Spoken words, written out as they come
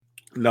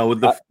No,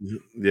 with the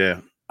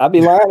yeah. I'd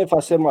be lying if I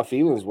said my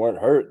feelings weren't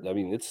hurt. I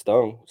mean, it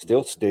stung.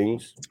 Still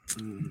stings.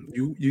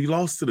 You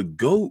lost to the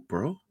GOAT,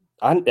 bro.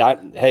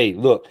 Hey,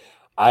 look,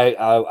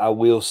 I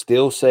will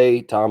still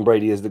say Tom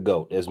Brady is the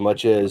GOAT. As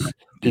much as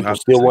people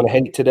still want to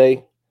hate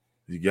today.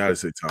 You gotta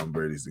say Tom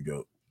Brady's the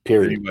GOAT.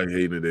 Period. Anybody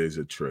hating it is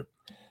a trip.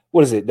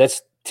 What is it?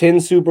 That's 10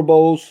 Super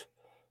Bowls,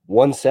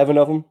 won 7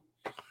 of them.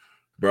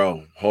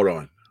 Bro, hold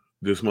on.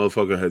 This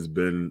motherfucker has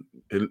been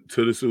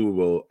to the Super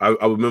Bowl. I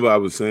remember I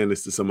was saying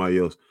this to somebody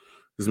else.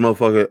 This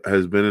motherfucker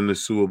has been in the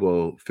Super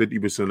Bowl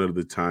 50% of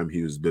the time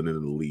he has been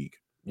in the league.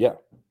 Yeah.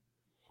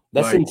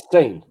 That's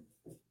insane.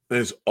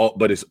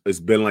 But it's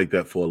been like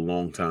that for a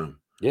long time.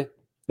 Yeah.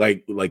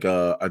 Like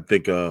I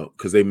think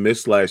because they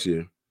missed last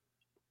year.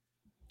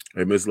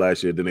 They missed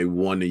last year, then they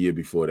won the year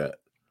before that.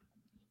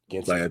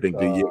 I think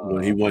the year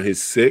when he won his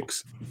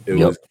 6th, it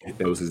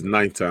was his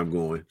 9th time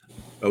going.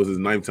 That was his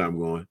 9th time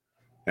going.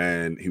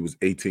 And he was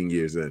 18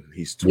 years in.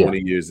 He's 20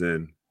 years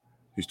in.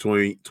 He's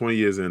 20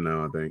 years in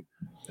now, I think.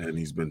 And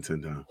he's been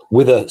 10 times.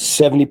 With a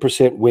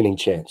 70% winning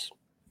chance.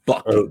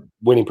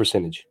 Winning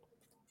percentage.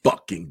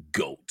 Fucking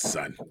GOAT,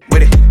 son.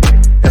 With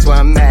it. That's why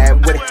I'm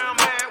mad with it.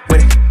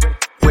 With it.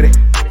 With it.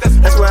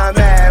 That's why I'm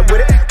mad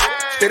with it.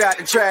 Straight out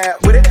the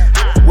trap with it.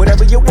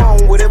 Whatever you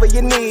want, whatever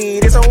you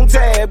need, it's on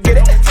tab, get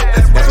it.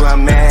 That's why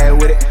I'm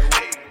mad with it.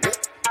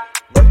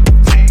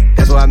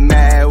 That's why I'm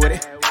mad with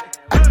it.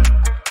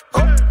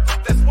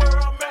 That's where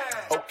I'm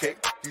at. Okay,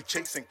 you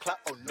chasing clout,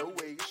 oh no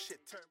way, your shit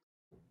turn.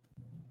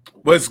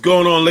 What's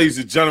going on, ladies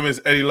and gentlemen?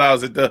 It's Eddie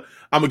Lyles at the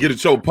I'm Gonna Get It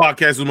Show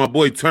podcast with my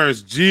boy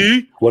Terrence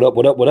G. What up?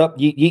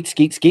 Yeet, yeet,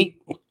 skeet, skeet.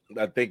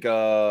 I think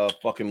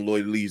fucking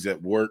Lloyd Lee's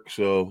at work,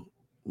 so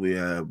we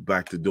are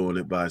back to doing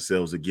it by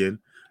ourselves again.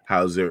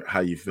 How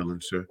you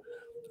feeling, sir?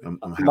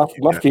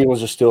 My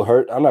feelings are still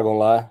hurt. I'm not gonna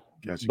lie,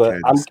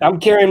 but I'm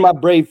carrying my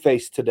brave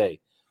face today.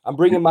 I'm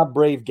bringing my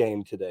brave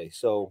game today.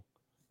 So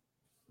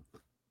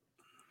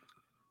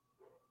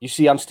you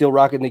see, I'm still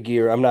rocking the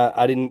gear.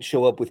 I didn't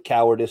show up with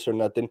cowardice or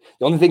nothing.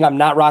 The only thing I'm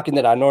not rocking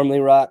that I normally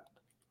rock,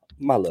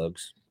 my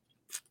lugs.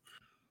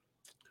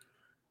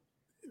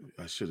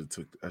 I should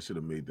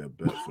have made that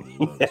bet for the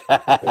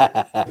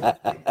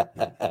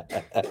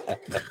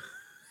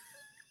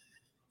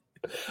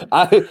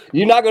lugs.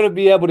 You're not going to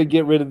be able to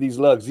get rid of these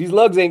lugs. These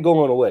lugs ain't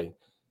going away.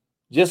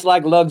 Just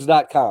like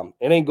lugs.com.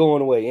 It ain't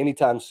going away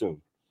anytime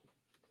soon.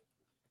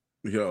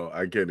 Yo,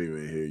 I can't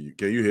even hear you.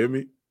 Can you hear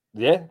me?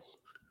 Yeah.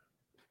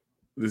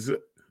 This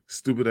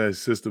stupid ass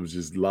system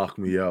just locked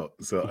me out.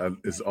 So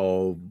it's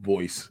all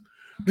voice.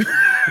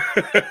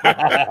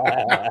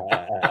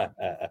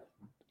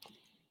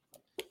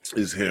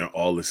 Just hearing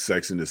all the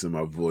sexiness in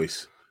my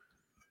voice.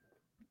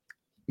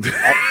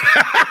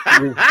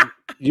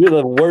 You're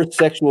the worst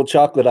sexual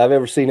chocolate I've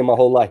ever seen in my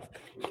whole life.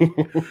 Let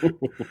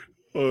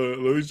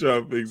me try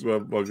to fix my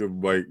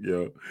fucking mic,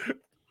 yo.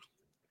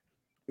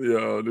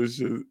 Yo, this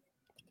shit.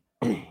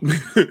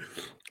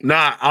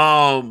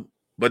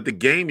 But the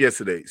game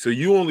yesterday. So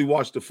you only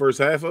watched the first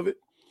half of it?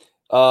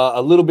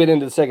 A little bit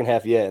into the second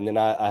half, yeah, and then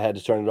I had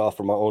to turn it off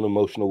for my own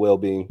emotional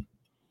well-being.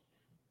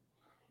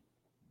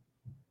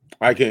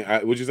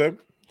 What'd you say?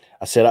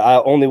 I said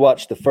I only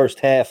watched the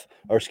first half,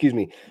 or excuse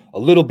me, a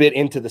little bit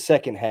into the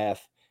second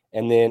half,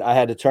 and then I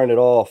had to turn it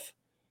off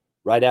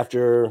right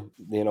after,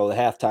 the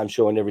halftime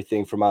show and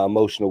everything for my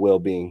emotional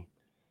well-being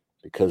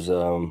because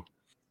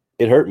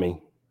it hurt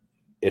me.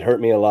 It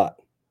hurt me a lot.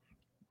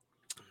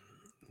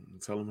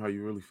 Tell them how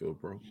you really feel,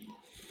 bro.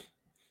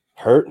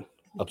 Hurt,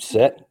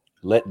 upset,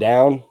 let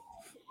down.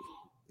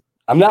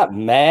 I'm not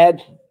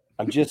mad.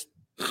 I'm just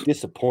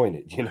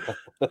disappointed,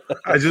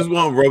 I just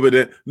want to rub it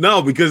in.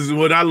 No, because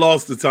when I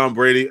lost to Tom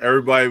Brady,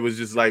 everybody was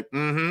just like,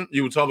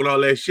 you were talking all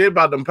that shit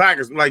about them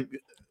Packers. I'm like,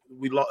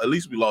 at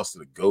least we lost to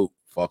the GOAT,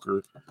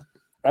 fucker.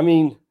 I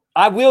mean,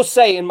 I will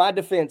say in my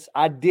defense,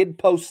 I did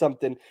post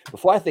something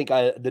before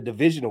the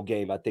divisional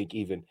game, I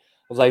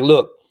was like,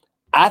 look,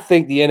 I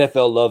think the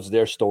NFL loves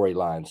their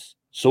storylines.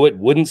 So it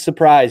wouldn't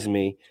surprise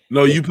me.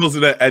 No, you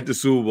posted that at the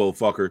Super Bowl,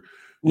 fucker.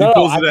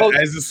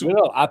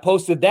 I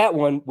posted that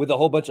one with a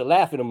whole bunch of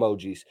laughing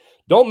emojis.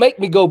 Don't make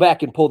me go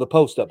back and pull the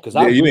post up because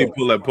you didn't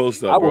pull that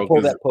post up. I will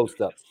pull that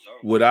post up.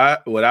 What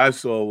I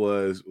saw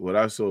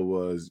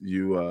was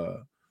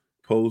you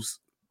post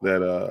that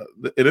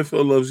the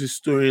NFL loves your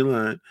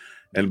storyline,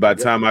 and by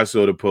the time I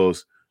saw the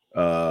post,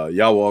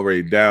 y'all were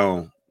already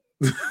down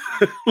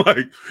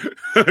like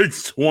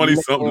 20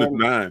 something to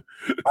 9.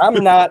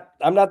 I'm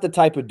not the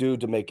type of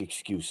dude to make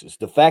excuses.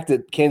 The fact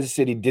that Kansas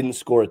City didn't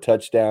score a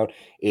touchdown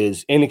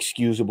is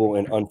inexcusable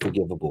and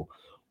unforgivable.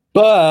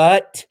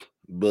 But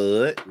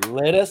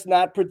let us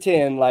not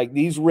pretend like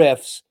these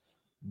refs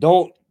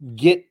don't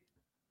get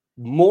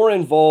more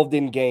involved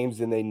in games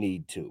than they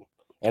need to.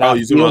 And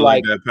you feel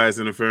like that pass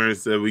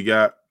interference that we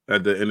got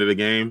at the end of the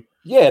game?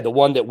 Yeah, the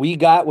one that we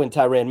got when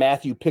Tyrann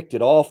Mathieu picked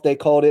it off, they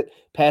called it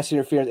pass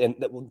interference.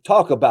 And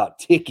talk about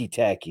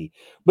ticky-tacky.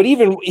 But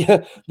even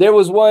there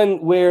was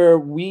one where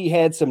we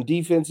had some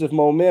defensive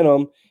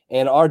momentum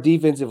and our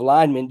defensive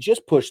lineman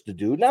just pushed the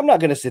dude. And I'm not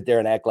going to sit there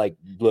and act like,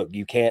 look,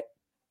 you can't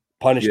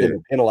punish them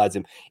and penalize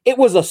them. It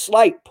was a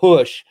slight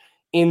push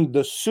in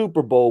the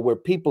Super Bowl where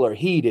people are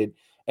heated,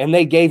 and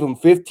they gave him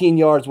 15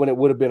 yards when it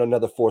would have been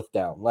another 4th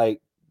down.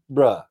 Like,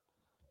 bruh,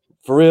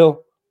 for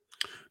real?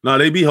 No,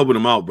 they be helping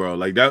him out, bro.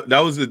 Like that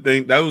was the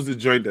thing. That was the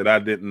joint that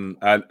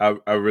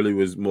I really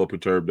was more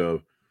perturbed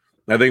of.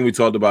 I think we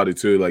talked about it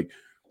too. Like,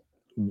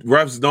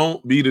 refs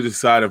don't be the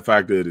deciding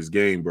factor of this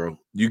game, bro.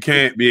 You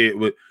can't be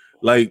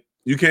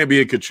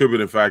a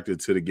contributing factor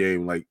to the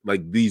game like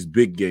these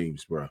big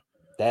games, bro.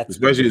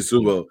 Especially the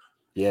Super Bowl.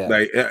 Yeah,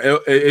 like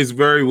it's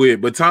very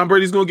weird. But Tom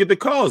Brady's gonna get the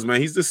calls,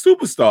 man. He's the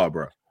superstar,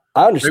 bro.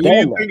 I understand. What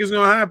do you think is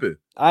gonna happen?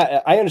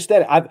 I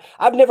understand.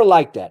 I've never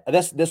liked that.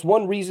 That's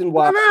one reason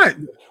why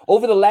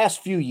over the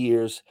last few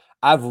years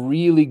I've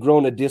really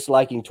grown a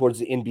disliking towards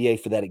the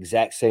NBA for that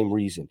exact same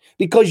reason.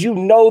 Because you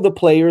know the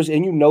players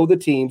and you know the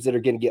teams that are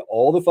going to get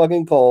all the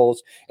fucking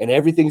calls and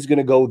everything's going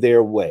to go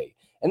their way.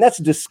 And that's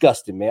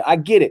disgusting, man. I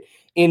get it.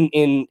 In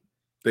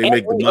they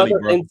make the money,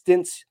 bro.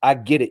 Instance, I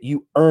get it.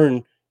 You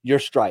earn your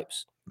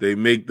stripes. They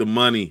make the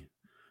money.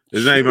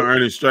 It's not even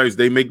earning stripes.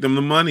 They make them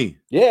the money.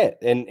 Yeah,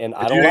 and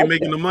I don't. You ain't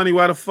making the money.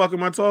 Why the fuck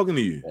am I talking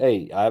to you?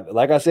 Hey,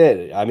 like I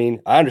said, I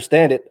mean, I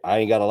understand it. I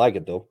ain't gotta like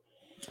it though.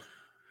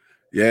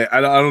 Yeah, I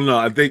don't know.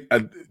 I think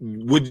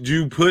would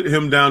you put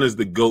him down as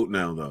the GOAT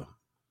now, though?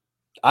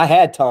 I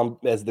had Tom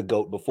as the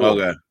GOAT before.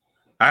 Okay,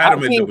 I had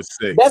him at number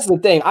 6. That's the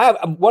thing. I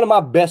have one of my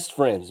best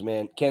friends,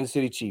 man, Kansas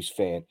City Chiefs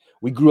fan.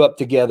 We grew up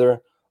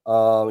together.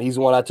 He's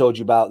the one I told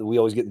you about. We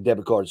always get the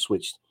debit card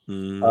switched.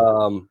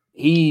 Mm-hmm.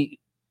 He,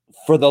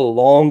 for the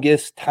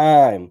longest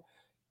time,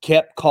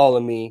 kept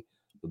calling me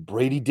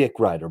Brady Dick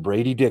Rider,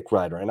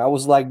 and I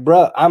was like,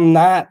 bro, I'm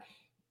not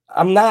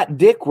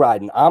dick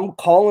riding. I'm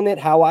calling it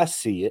how I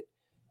see it.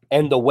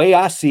 And the way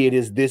I see it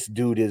is this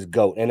dude is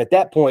GOAT. And at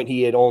that point,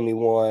 he had only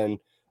won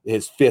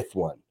his 5th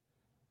one.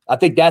 I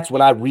think that's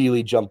when I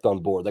really jumped on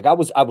board. Like I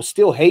was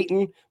still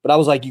hating, but I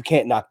was like, you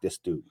can't knock this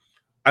dude.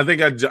 I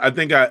think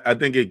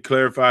it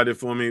clarified it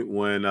for me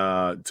when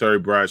Terry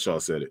Bradshaw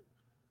said it.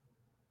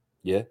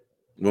 Yeah.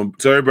 When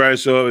Terry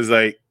Bradshaw was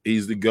like,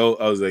 he's the GOAT,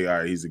 I was like, all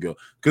right, he's the GOAT.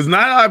 Because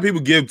not a lot of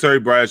people give Terry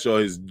Bradshaw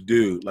his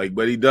due,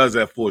 but he does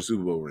have 4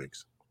 Super Bowl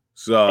rings.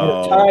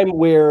 So at a time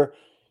where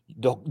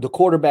the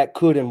quarterback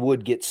could and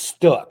would get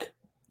stuck.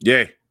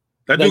 Yeah,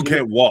 that dude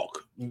can't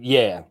walk.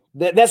 Yeah,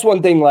 that's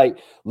one thing. Like,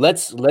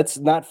 let's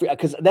not,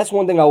 because that's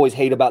one thing I always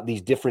hate about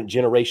these different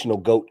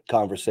generational GOAT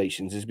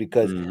conversations is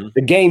because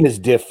the game is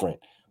different.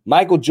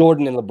 Michael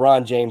Jordan and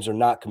LeBron James are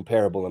not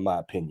comparable, in my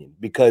opinion,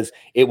 because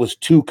it was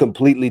 2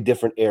 completely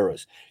different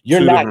eras.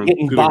 You're not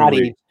getting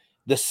bodied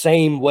the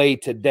same way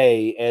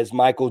today as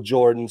Michael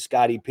Jordan,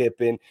 Scottie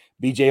Pippen,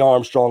 B.J.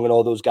 Armstrong, and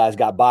all those guys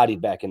got bodied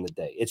back in the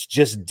day. It's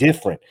just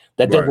different.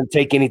 That doesn't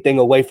take anything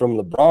away from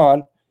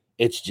LeBron.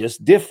 It's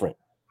just different.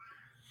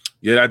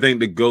 Yeah, I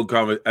think the GOAT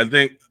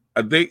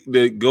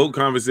the GOAT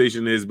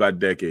conversation is by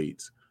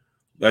decades.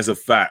 That's a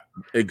fact,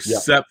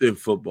 except in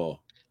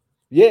football.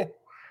 Yeah.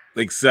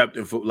 Except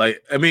in football.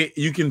 Like, I mean,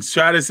 you can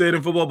try to say it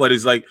in football, but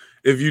it's like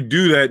if you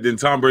do that, then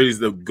Tom Brady's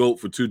the GOAT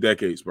for 2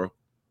 decades, bro.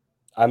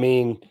 I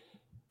mean,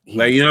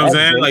 like, you know what I'm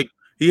saying? Like,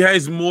 he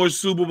has more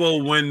Super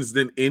Bowl wins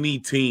than any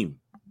team.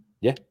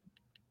 Yeah.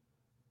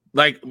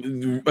 I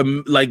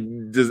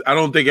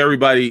don't think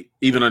everybody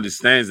even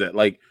understands that.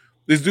 Like,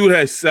 this dude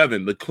has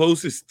 7. The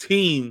closest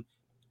team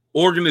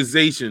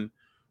organization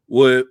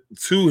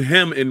to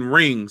him in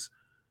rings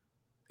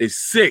is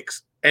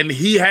 6. And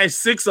he has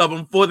 6 of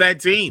them for that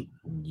team.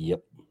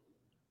 Yep.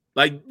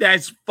 Like,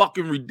 that's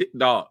fucking ridiculous,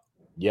 dog.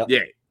 Yep.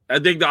 Yeah. I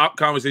think the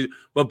conversation,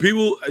 but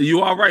people,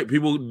 you are right.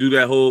 People do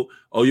that whole,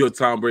 oh, you're a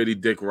Tom Brady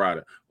dick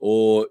rider,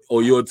 or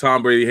you're a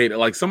Tom Brady hater.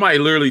 Like, somebody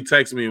literally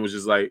texted me and was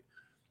just like,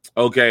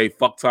 okay,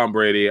 fuck Tom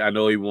Brady. I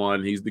know he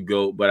won. He's the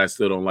GOAT, but I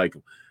still don't like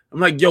him. I'm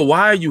like, yo,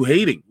 why are you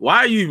hating? Why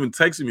are you even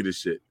texting me this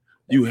shit?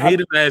 You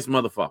hated ass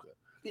motherfucker.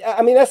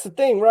 I mean, that's the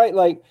thing, right?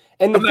 Like,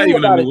 and I'm not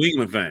even a New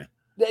England fan.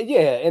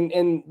 Yeah,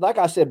 and like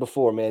I said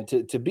before, man,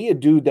 to be a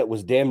dude that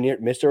was damn near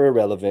Mr.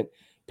 Irrelevant,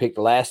 picked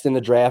last in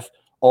the draft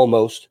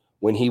almost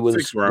when he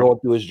was going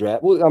through his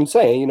draft. Well, I'm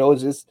saying,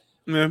 it's just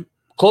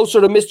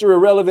closer to Mr.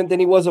 Irrelevant than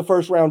he was a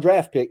first-round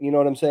draft pick. You know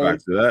what I'm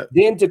saying?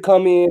 Then to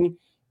come in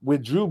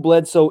with Drew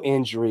Bledsoe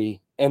injury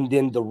and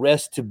then the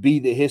rest to be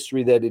the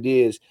history that it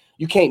is,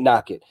 you can't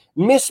knock it.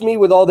 Miss me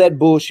with all that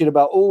bullshit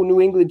about, oh, New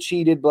England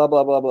cheated, blah,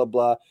 blah, blah, blah,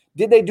 blah.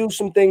 Did they do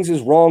some things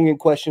as wrong and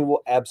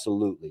questionable?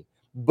 Absolutely.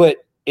 But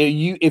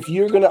if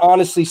you're going to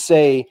honestly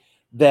say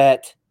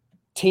that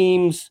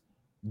teams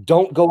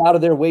don't go out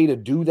of their way to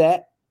do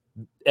that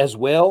as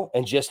well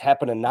and just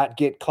happen to not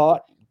get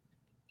caught,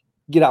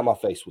 get out my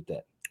face with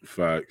that.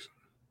 Facts.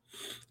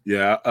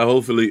 Yeah,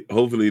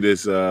 hopefully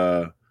this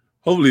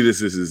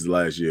is his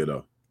last year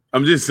though.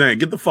 I'm just saying,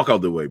 get the fuck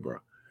out the way, bro.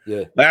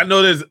 Yeah. Like, I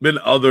know there's been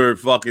other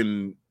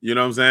fucking, you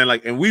know what I'm saying?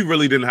 Like, and we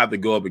really didn't have to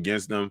go up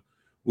against them.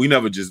 We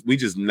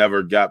just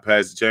never got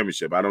past the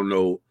championship. I don't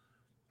know.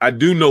 I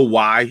do know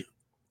why,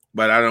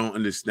 but I don't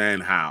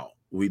understand how.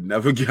 We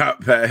never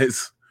got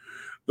past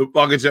the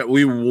fucking championship.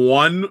 We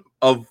won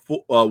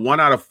 1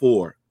 out of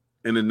 4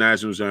 in the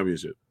national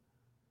championship.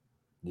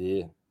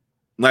 Yeah.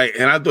 Like,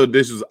 and I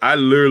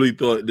literally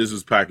thought this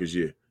was Packers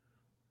year.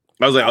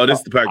 I was like, this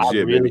is the Packers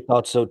year, baby. I really baby.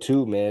 thought so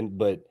too, man.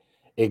 But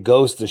it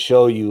goes to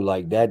show you,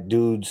 like, that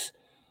dude's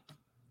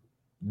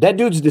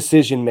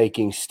decision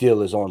making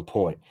still is on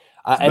point.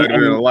 Better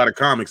than a lot of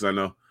comics I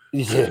know.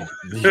 Yeah.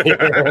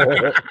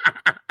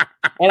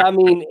 And I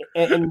mean,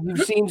 and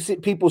you've seen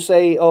people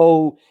say,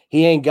 "Oh,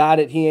 he ain't got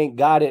it. He ain't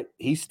got it."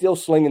 He's still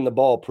slinging the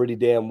ball pretty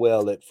damn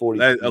well at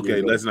 40.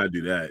 Okay, let's not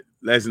do that.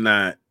 Let's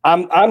not.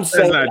 I'm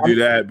saying, let's not do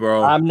that,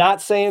 bro. I'm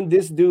not saying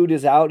this dude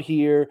is out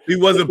here. He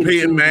wasn't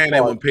Peyton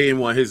Manning when Peyton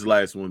won his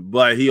last one,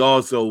 but he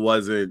also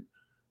wasn't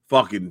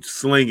fucking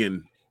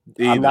slinging.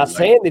 Either. I'm not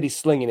saying that he's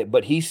slinging it,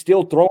 but he's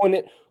still throwing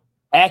it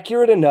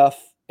accurate enough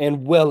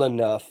and well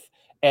enough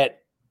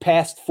at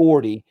past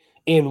 40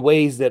 in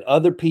ways that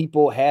other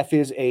people half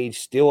his age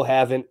still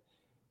haven't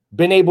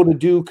been able to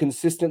do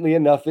consistently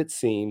enough, it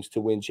seems, to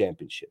win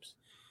championships.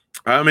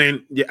 I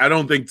mean, yeah, I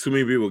don't think too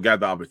many people got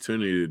the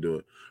opportunity to do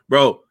it.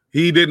 Bro,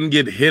 he didn't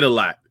get hit a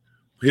lot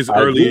his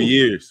earlier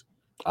years.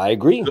 I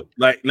agree. So,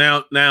 like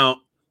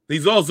now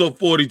he's also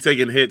 40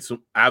 taking hits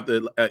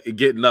after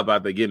getting up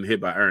after getting hit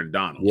by Aaron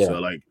Donald. Yeah. So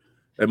like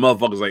that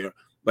motherfucker's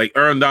like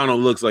Aaron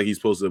Donald looks like he's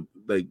supposed to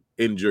like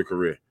end your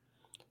career.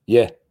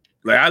 Yeah.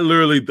 Like I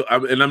literally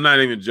and I'm not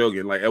even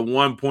joking. Like at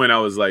one point I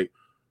was like,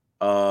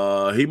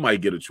 he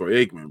might get a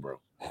Troy Aikman, bro.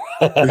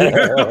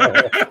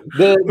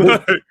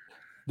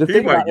 The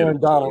thing about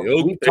Aaron Donald,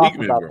 we talked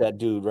about that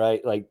dude,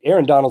 right? Like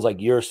Aaron Donald's like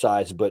your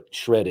size, but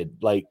shredded.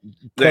 Like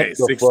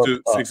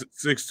 6'2",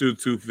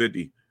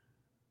 250.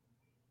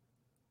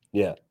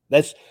 Yeah,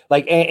 that's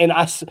like, and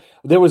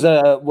there was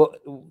what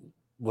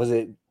was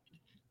it,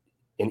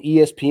 an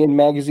ESPN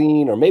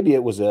magazine, or maybe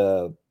it was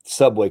a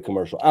Subway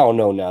commercial. I don't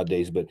know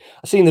nowadays, but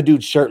I seen the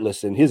dude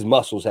shirtless and his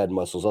muscles had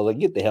muscles. I was like,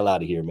 get the hell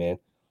out of here, man.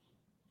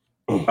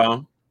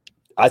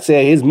 I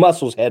say his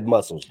muscles had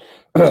muscles.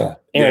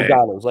 Aaron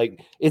Donald was like,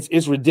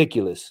 it's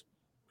ridiculous.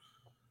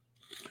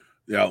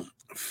 Yo,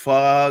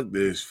 fuck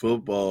this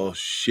football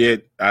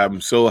shit. I'm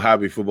so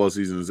happy football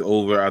season is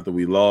over after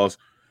we lost.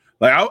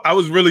 Like I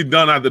was really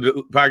done after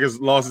the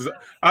Packers losses.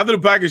 After the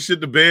Packers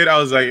shit the bed, I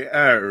was like,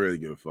 I don't really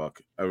give a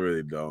fuck. I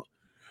really don't.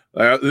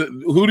 Like,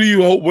 who do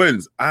you hope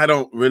wins? I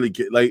don't really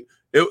care. Like,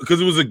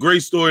 because it was a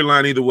great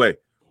storyline either way.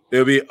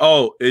 It'll be,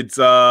 it's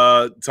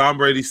Tom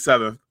Brady's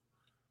 7th.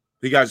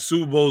 He got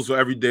Super Bowls for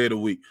every day of the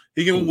week.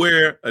 He can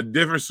wear a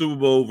different Super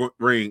Bowl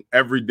ring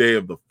every day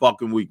of the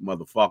fucking week,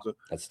 motherfucker.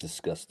 That's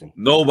disgusting.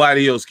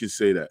 Nobody else can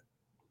say that.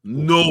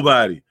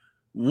 Nobody.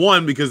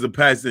 One, because the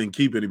Pats didn't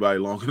keep anybody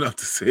long enough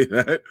to say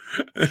that.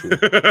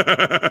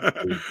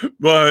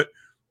 But,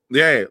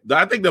 yeah,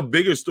 I think the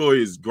bigger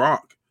story is Gronk.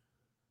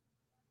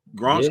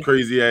 Gronk's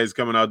crazy ass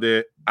coming out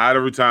there out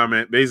of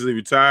retirement, basically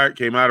retired,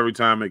 came out of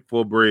retirement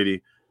for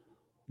Brady,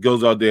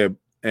 goes out there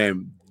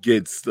and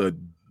gets a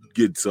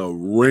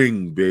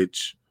ring,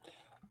 bitch.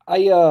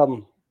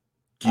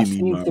 Give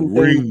me my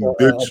ring,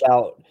 bitch.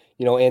 About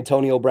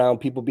Antonio Brown,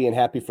 people being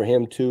happy for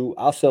him too.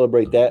 I'll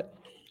celebrate that.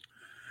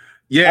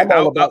 Yeah,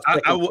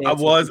 I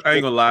was. I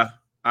ain't gonna lie.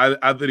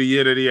 After the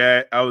year that he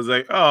had, I was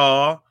like,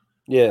 oh,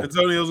 yeah,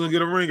 Antonio's gonna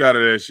get a ring out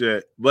of that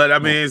shit. But I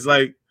mean, it's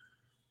like,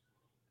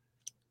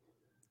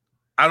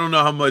 I don't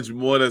know how much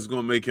more that's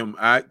gonna make him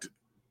act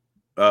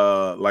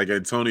like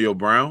Antonio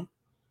Brown.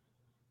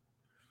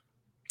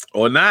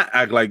 Or not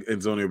act like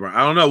Antonio Brown. I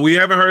don't know. We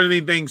haven't heard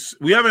anything.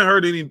 We haven't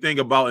heard anything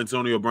about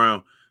Antonio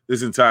Brown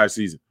this entire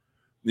season.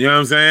 You know what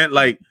I'm saying?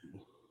 Like,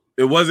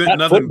 it wasn't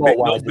nothing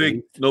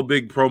big, no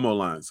big promo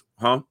lines,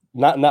 huh?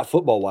 Not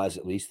football wise,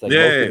 at least. Like,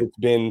 most of it's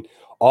been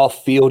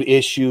off-field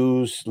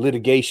issues,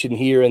 litigation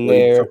here and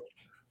there.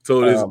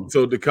 So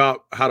the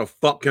cop, how the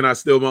fuck can I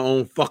steal my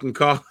own fucking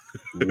car?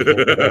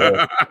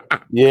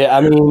 Yeah, I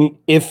mean,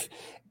 if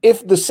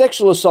the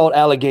sexual assault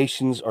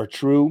allegations are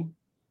true,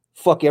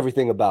 fuck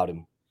everything about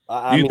him.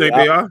 Do you think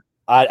they are?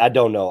 I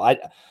don't know. I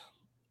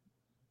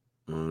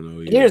don't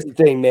know. Here's the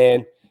thing,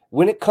 man.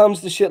 When it comes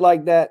to shit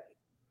like that,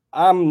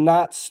 I'm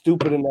not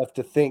stupid enough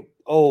to think,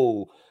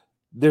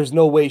 there's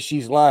no way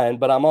she's lying.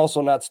 But I'm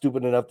also not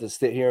stupid enough to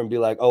sit here and be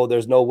like,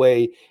 there's no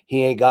way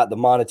he ain't got the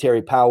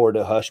monetary power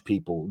to hush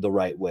people the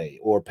right way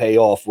or pay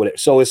off whatever.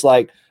 So it's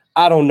like,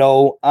 I don't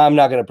know. I'm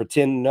not going to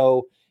pretend to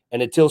know.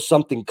 And until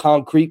something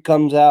concrete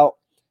comes out,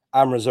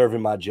 I'm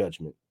reserving my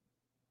judgment.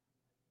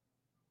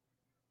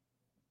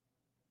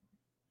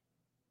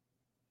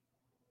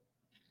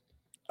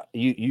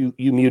 You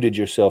muted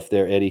yourself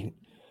there, Eddie.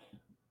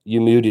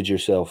 You muted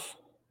yourself.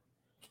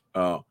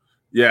 Oh,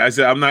 yeah. I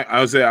said I'm not. I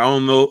would say I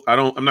don't know.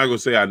 I'm not gonna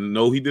say I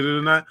know he did it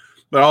or not.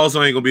 But I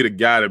also ain't gonna be the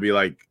guy to be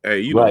like, hey,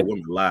 you know,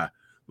 women lie.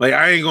 Like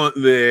I ain't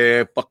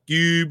gonna fuck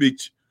you,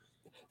 bitch.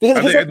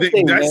 I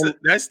think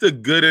that's the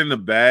good and the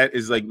bad.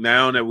 Is like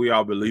now that we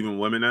all believe in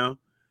women now.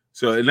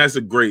 So and that's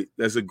a great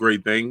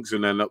thing. So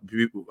then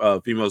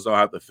people, females don't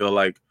have to feel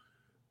like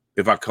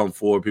if I come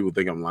forward, people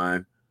think I'm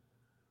lying.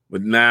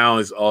 But now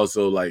it's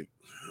also like,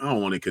 I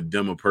don't want to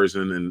condemn a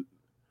person and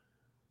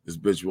this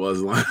bitch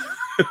was lying.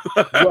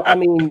 Well, I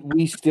mean,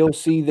 we still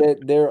see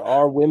that there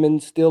are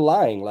women still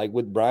lying, like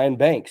with Brian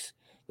Banks.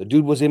 The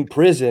dude was in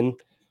prison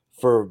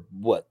for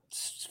what,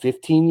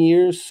 15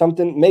 years,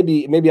 something.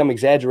 Maybe I'm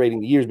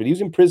exaggerating the years, but he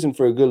was in prison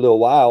for a good little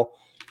while.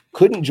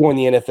 Couldn't join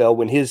the NFL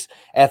when his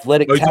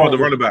athletic talent. The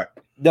running back.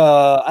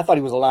 I thought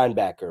he was a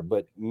linebacker,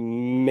 but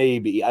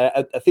maybe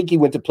I think he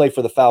went to play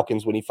for the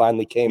Falcons when he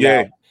finally came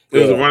out. He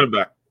was a running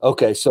back.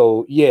 Okay,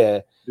 so yeah,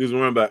 he was a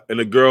running back, and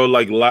the girl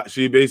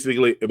she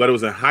basically, but it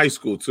was in high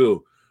school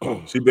too.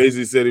 She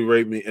basically said he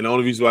raped me, and the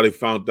only reason why they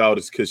found out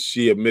is because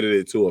she admitted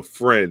it to a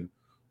friend,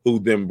 who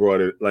then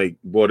brought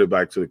it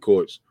back to the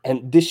courts.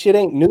 And this shit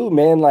ain't new,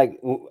 man. Like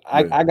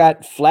I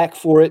got flack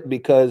for it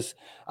because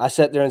I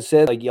sat there and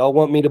said, like, y'all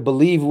want me to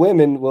believe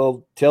women?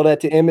 Well, tell that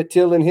to Emmett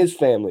Till and his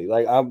family.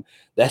 Like,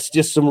 that's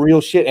just some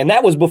real shit. And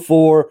that was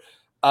before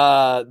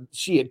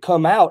she had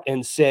come out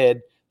and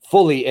said,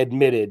 fully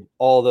admitted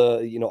all the,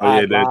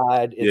 I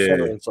lied,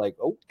 etc. It's like,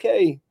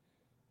 okay.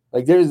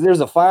 Like there's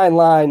a fine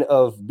line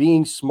of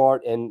being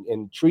smart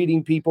and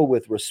treating people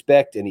with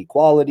respect and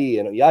equality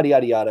and yada,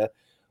 yada, yada.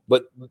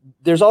 But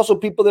there's also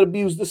people that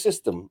abuse the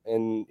system.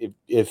 And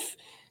if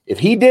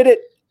he did it,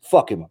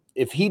 fuck him.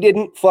 If he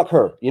didn't, fuck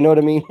her. You know what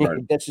I mean? Right.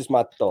 That's just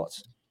my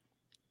thoughts.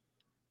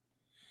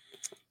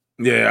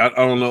 Yeah,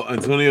 I don't know.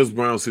 Antonio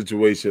Brown's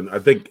situation. I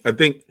think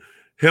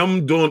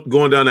him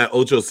going down that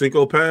Ocho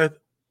Cinco path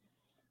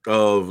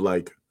of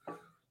like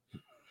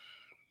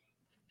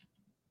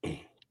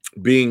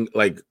being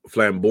like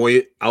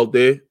flamboyant out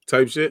there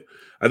type shit.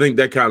 I think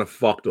that kind of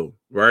fucked him,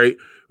 right?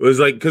 It was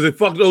like because it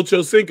fucked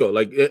Ocho Cinco.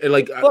 Like,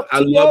 I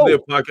love their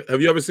podcast.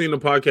 Have you ever seen the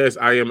podcast?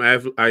 I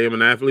am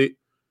an athlete.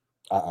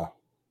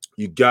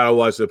 You gotta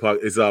watch the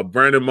podcast. It's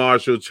Brandon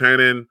Marshall,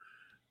 Channing,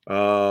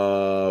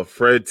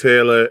 Fred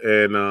Taylor,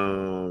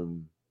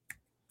 and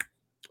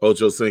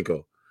Ocho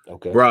Cinco.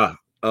 Okay, bruh,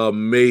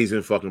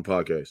 amazing fucking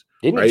podcast.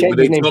 Didn't he change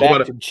his name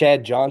back to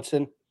Chad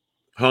Johnson?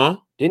 Huh?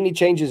 Didn't he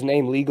change his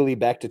name legally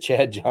back to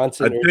Chad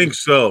Johnson? I think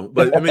so,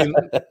 but I mean,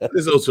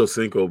 this is Ocho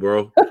Cinco,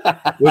 bro.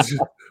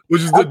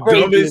 Which is the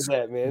dumbest,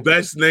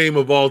 best name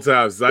of all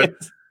time. Like,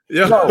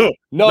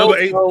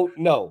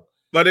 no.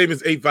 My name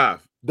is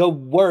 85. The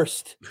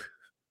worst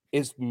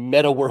is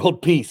Meta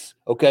World Peace.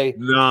 Okay,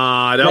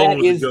 nah, that one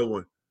was a good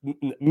one.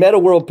 Meta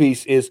World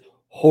Peace is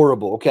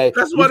horrible. Okay,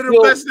 that's one of the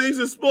best names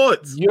in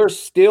sports. You're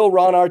still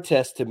Ron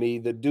Artest to me,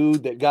 the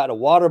dude that got a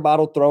water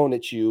bottle thrown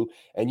at you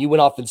and you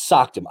went off and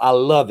socked him. I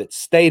love it.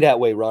 Stay that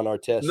way, Ron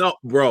Artest. No,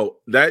 bro,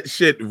 that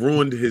shit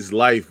ruined his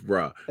life,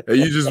 bro. And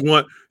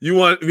you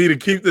want me to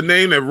keep the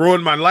name that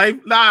ruined my life?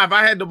 Nah, if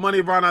I had the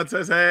money Ron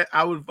Artest had,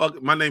 I would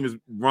fuck. My name is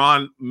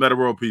Ron Meta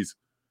World Peace.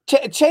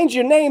 Change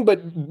your name,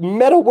 but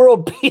Meta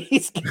World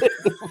Peace.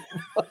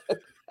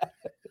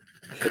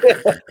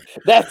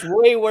 That's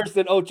way worse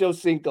than Ocho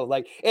Cinco.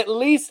 Like, at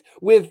least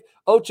with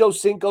Ocho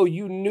Cinco,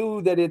 you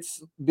knew that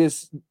it's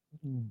this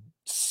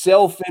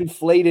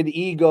self-inflated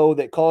ego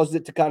that caused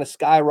it to kind of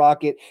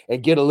skyrocket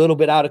and get a little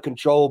bit out of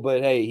control.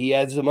 But hey, he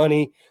has the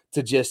money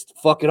to just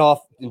fuck it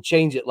off and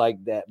change it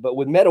like that. But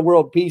with Meta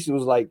World Peace, it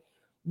was like,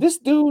 this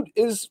dude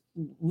is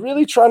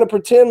really trying to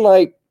pretend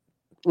like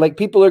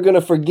people are going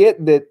to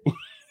forget that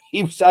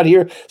he was out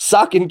here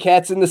socking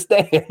cats in the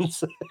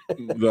stands.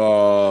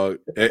 No,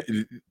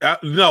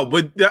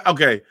 but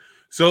okay.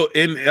 So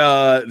in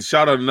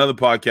shout out another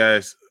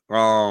podcast,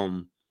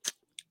 All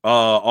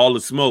the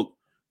Smoke.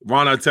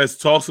 Ron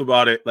Artest talks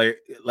about it.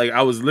 Like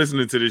I was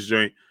listening to this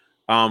joint.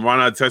 Ron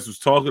Artest was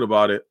talking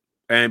about it,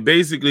 and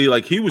basically,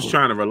 like, he was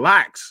trying to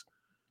relax,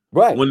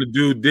 right, when the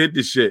dude did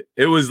the shit.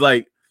 It was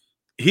like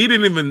he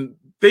didn't even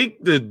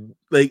think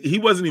he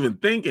wasn't even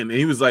thinking, and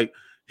he was like.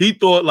 He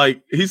thought,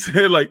 like, he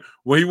said, like,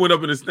 when he went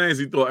up in the stands,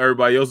 he thought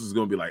everybody else was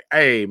going to be like,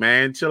 hey,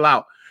 man, chill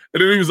out.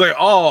 And then he was like,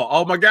 oh,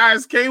 all my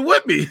guys came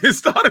with me and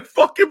started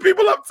fucking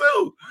people up,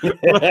 too.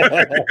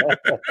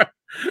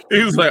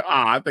 He was like,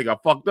 I think I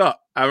fucked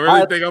up. I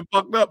really think I'm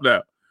fucked up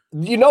now.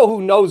 You know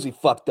who knows he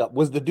fucked up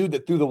was the dude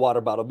that threw the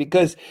water bottle.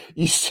 Because,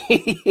 you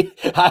see,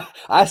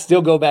 I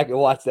still go back and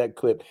watch that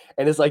clip.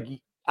 And it's like,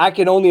 I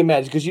can only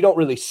imagine, because you don't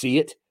really see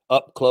it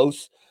up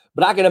close.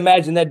 But I can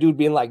imagine that dude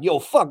being like, yo,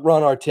 fuck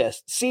Ron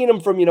Artest. Seeing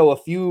him from, a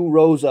few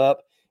rows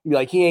up, be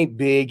like, he ain't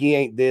big, he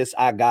ain't this,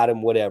 I got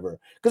him, whatever.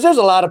 Because there's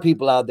a lot of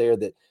people out there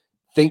that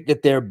think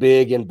that they're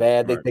big and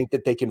bad. They think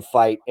that they can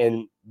fight.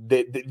 And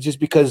they, just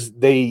because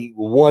they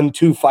won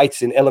 2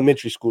 fights in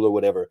elementary school or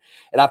whatever.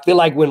 And I feel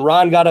like when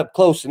Ron got up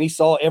close and he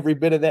saw every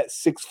bit of that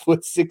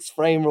 6'6"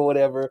 frame or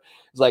whatever,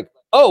 it's like,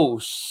 oh,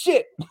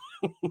 shit.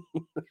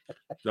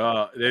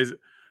 I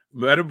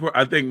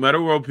think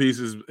Meta World Peace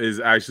is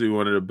actually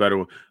one of the better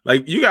ones.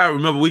 Like, you gotta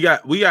remember, we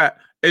got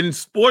in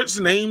sports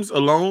names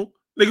alone,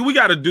 nigga, we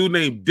got a dude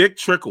named Dick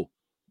Trickle.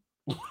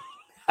 So,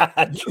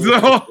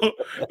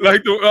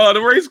 like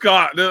the race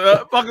car,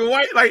 the fucking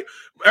white, like,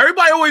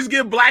 everybody always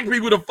give black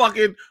people the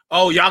fucking,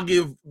 y'all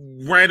give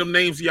random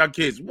names to y'all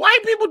kids.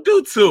 White people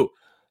do too.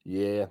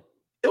 Yeah.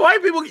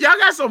 White people, y'all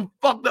got some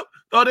fucked up.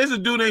 Oh, there's a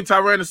dude named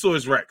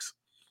Tyrannosaurus Rex.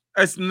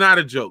 That's not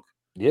a joke.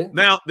 Yeah.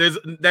 Now,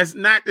 that's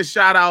not the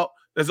shout out.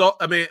 That's all.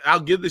 I mean, I'll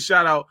give the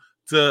shout out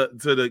to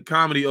the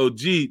comedy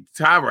OG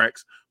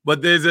Tyrex,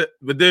 but there's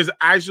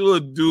actual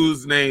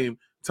dude's name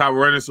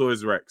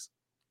Tyrannosaurus Rex.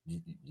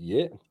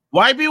 Yeah,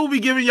 White people be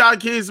giving y'all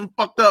kids some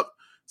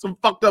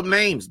fucked up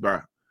names,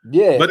 bro.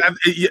 Yeah. But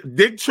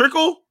Dick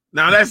Trickle,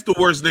 now that's the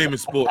worst name in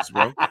sports,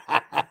 bro.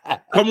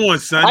 Come on,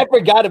 son. I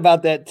forgot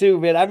about that too,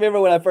 man. I remember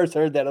when I first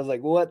heard that. I was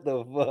like, what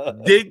the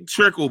fuck? Dick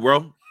Trickle,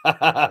 bro.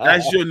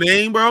 That's your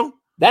name, bro?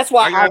 That's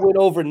why I went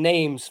over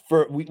names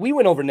we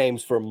went over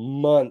names for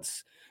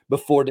months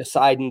before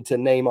deciding to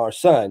name our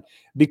son,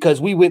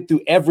 because we went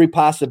through every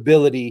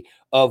possibility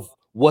of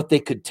what they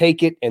could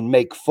take it and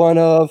make fun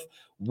of,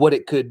 what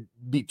it could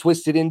be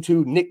twisted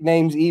into,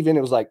 nicknames even.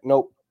 It was like,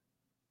 nope.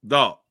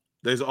 Dog,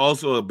 there's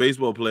also a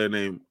baseball player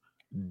named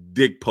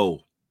Dick Poe.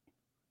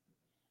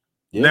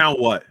 Yeah. Now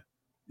what?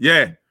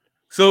 Yeah.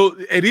 So,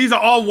 and these are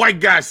all white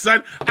guys,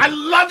 son. I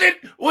love it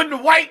when the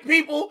white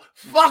people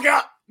fuck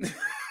up.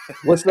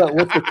 What's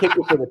the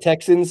kicker for the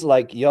Texans?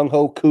 Like Young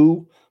Ho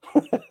Koo?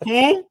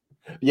 Who?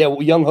 Yeah,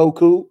 Young Ho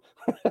Koo.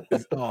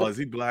 Is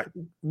he black?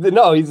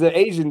 No, he's an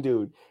Asian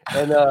dude.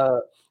 And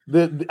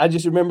I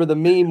just remember the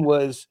meme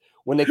was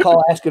when they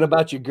call asking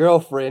about your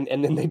girlfriend,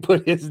 and then they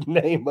put his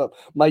name up,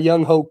 my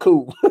Young Ho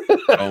Koo.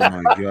 Oh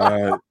my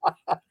god.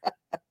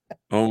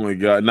 Oh my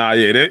god. Nah,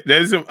 yeah,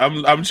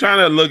 I'm trying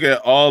to look at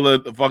all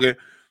of the fucking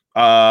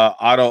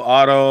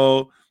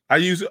Otto.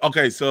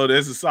 So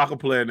there's a soccer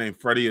player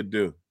named Freddie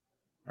Adu,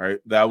 right?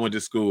 That I went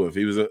to school with.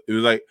 He was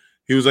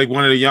like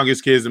one of the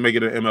youngest kids to make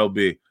it in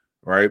MLB,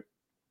 right?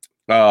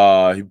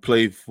 He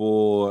played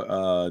for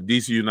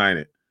DC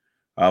United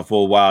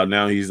for a while.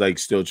 Now he's like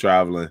still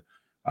traveling.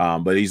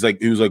 But he was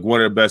like one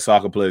of the best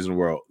soccer players in the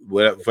world.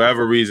 For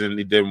whatever reason,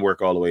 he didn't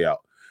work all the way out.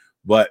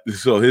 But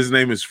so his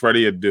name is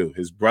Freddie Adu.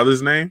 His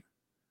brother's name,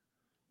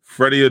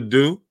 Freddie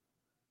Adu.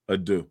 I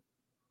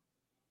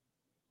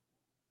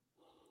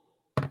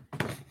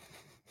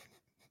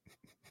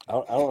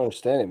don't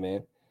understand it,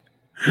 man.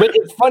 But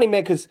it's funny,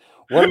 man, because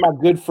one of my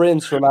good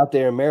friends from out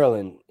there in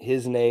Maryland,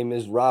 his name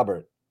is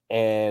Robert.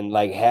 And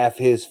like half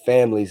his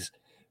family's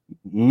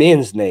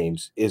men's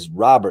names is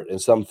Robert in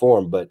some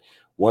form. But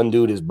one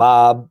dude is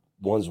Bob,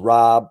 one's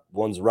Rob,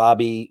 one's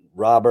Robbie,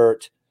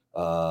 Robert.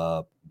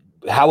 However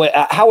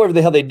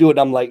the hell they do it,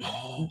 I'm like,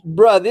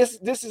 bruh,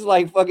 this is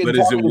like fucking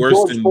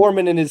George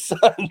Foreman and his son.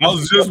 I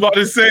was just about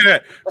to say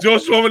that.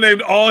 George Foreman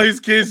named all his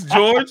kids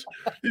George.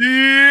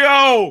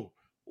 Yo,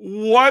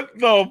 what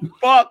the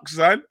fuck,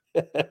 son?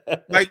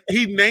 Like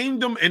he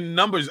named them in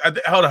numbers.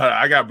 Hold on,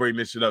 I gotta bring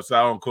this shit up so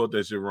I don't quote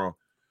that shit wrong.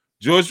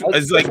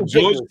 It's like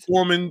George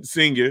Foreman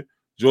Sr.,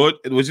 George,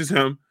 which is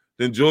him,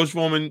 then George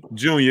Foreman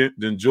Jr.,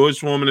 then George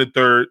Foreman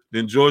III,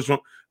 then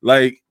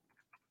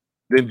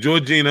then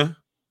Georgina.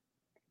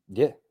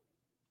 Yeah.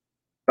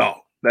 Oh,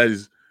 that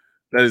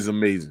is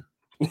amazing.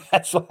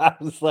 That's why I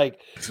was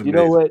like, you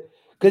know what?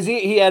 Because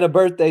he had a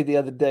birthday the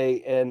other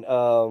day, and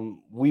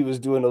we was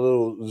doing a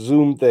little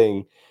Zoom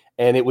thing,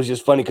 and it was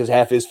just funny because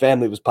half his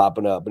family was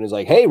popping up, and it's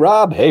like, hey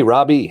Rob, hey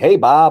Robbie, hey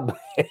Bob.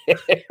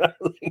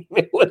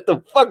 Like, what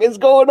the fuck is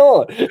going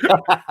on?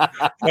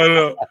 I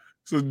know.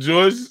 So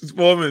George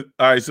Foreman.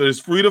 All right, so there's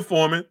Frida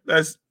Foreman.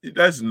 That's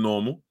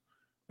normal.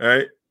 All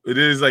right. It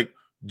is like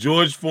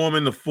George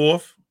Foreman the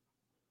fourth,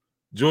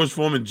 George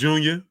Foreman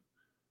Jr.,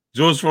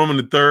 George Foreman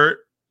the third,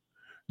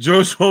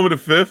 George Foreman the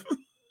fifth.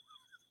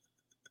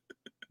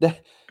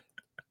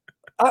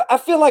 I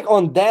feel like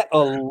on that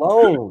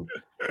alone,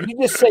 you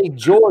just say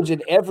George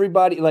and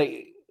everybody,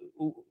 like,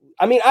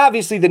 I mean,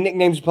 obviously the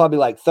nicknames are probably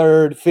like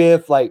third,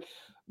 fifth, like,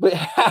 but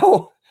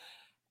how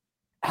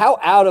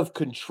out of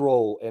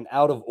control and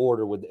out of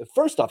order with,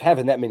 first off,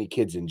 having that many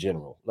kids in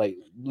general. Like,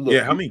 look,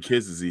 yeah, how many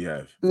kids does he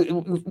have?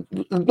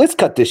 Let's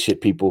cut this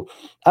shit, people.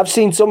 I've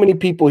seen so many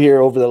people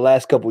here over the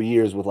last couple of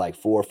years with like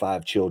 4 or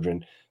 5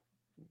 children.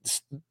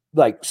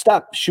 Like,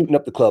 stop shooting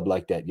up the club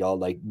like that, y'all.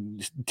 Like,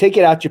 take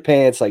it out your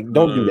pants. Like,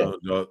 don't do that.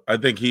 No. I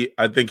think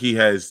he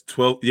has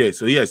 12. Yeah,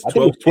 so he has 12. I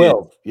think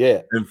 12. Kids,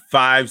 yeah, and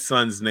 5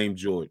 sons named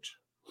George.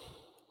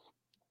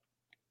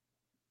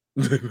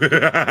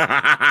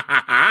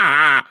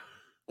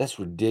 That's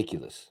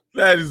ridiculous.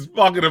 That is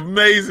fucking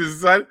amazing,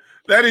 son.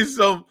 That is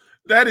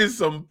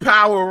some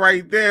power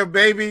right there,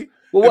 baby.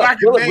 Well, what? If I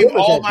can name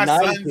all my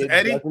sons, kids,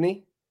 Eddie. Doesn't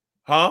he?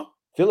 Huh?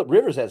 Philip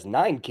Rivers has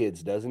 9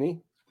 kids, doesn't he?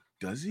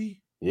 Does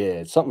he?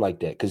 Yeah, it's something like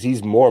that because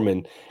he's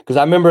Mormon. Because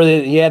I remember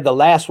that he had the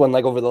last one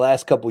like over the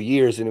last couple of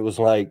years, and it was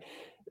like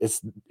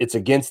it's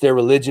against their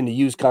religion to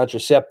use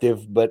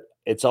contraceptive, but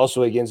it's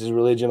also against his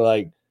religion to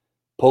like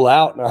pull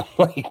out. And I'm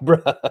like,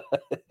 bro,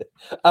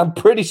 I'm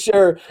pretty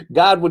sure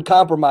God would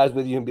compromise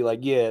with you and be like,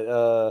 yeah,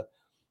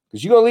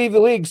 because you're gonna leave the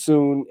league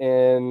soon,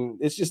 and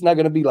it's just not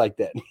gonna be like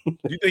that.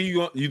 You think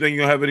you're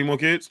gonna have any more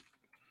kids?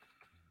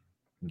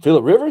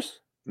 Philip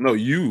Rivers? No,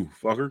 you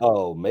fucker.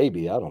 Oh,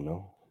 maybe, I don't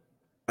know.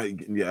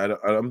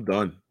 I'm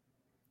done.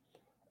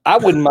 I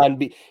wouldn't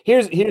mind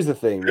here's the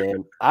thing,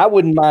 man. I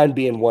wouldn't mind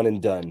being one and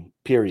done.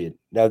 Period.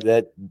 Now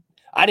that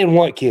I didn't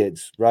want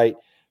kids, right?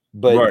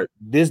 But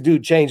This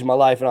dude changed my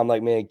life, and I'm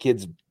like, man,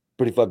 kids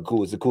pretty fucking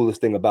cool. It's the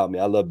coolest thing about me.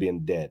 I love being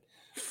dead.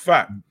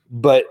 Fact.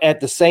 But at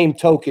the same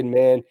token,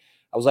 man,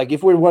 I was like,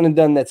 if we're one and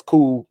done, that's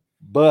cool.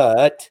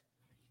 But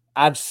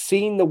I've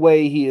seen the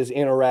way he has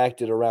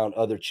interacted around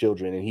other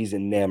children, and he's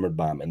enamored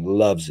by them and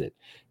loves it.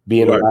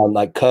 Being around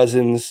like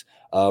cousins,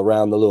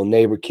 around the little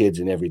neighbor kids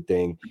and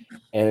everything.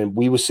 And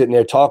we were sitting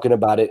there talking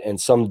about it,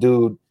 and some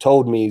dude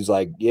told me, he's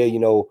like, yeah, you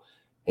know,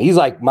 he's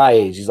like my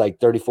age. He's like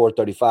 34,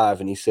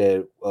 35. And he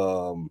said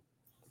something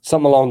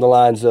along the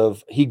lines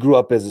of he grew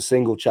up as a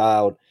single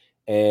child,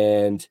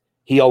 and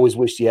he always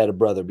wished he had a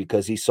brother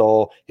because he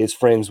saw his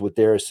friends with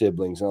their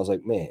siblings. And I was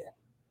like, man,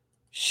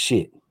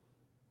 shit.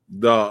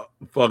 The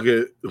fuck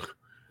it.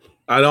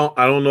 I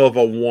don't know if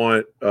I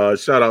want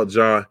shout out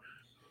John.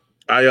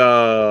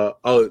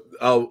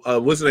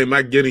 What's his name?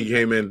 Mike Guinea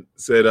came in,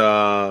 said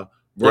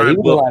Brian he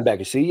was a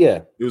linebacker. See,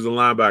 yeah. He was a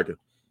linebacker.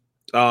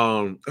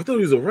 I thought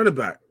he was a running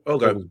back.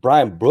 Okay. It was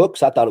Brian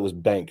Brooks. I thought it was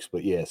Banks,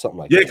 but yeah, something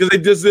like that. Yeah, because they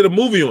just did a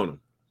movie on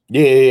him.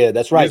 Yeah,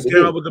 that's right. They just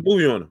came out with the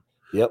movie on him.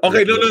 Yep.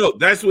 Okay, no.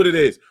 That's what it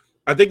is.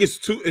 I think it's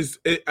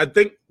I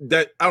think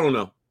that I don't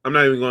know. I'm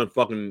not even going to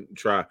fucking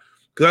try.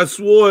 Because I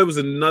swore it was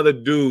another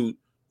dude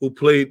who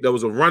played that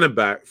was a running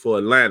back for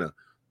Atlanta.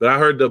 But I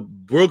heard the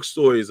Brooks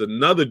story is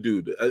another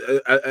dude.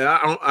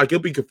 I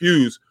could be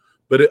confused,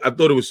 but I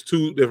thought it was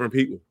two different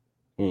people.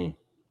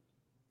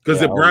 Because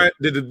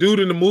did the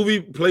dude in the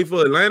movie play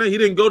for Atlanta? He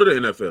didn't go to the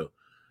NFL.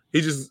 He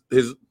just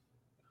his.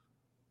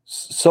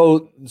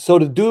 So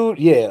the dude,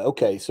 yeah,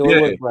 okay. So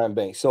it was Brian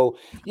Banks. So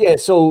yeah,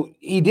 so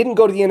he didn't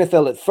go to the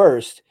NFL at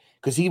first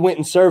because he went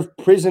and served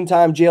prison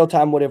time, jail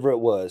time, whatever it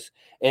was,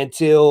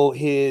 until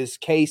his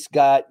case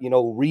got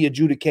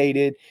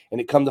re-adjudicated, and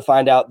it come to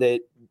find out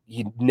that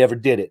he never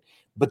did it.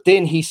 But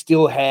then he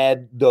still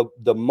had the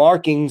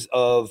markings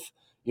of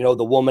the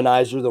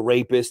womanizer, the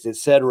rapist,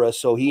 etc.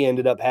 So he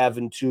ended up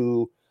having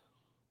to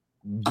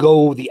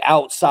go the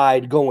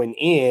outside going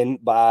in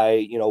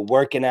by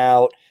working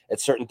out at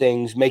certain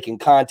things, making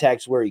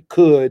contacts where he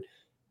could,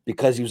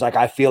 because he was like,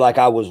 I feel like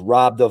I was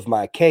robbed of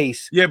my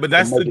case. Yeah, but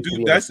that's the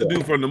dude. That's the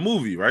dude from the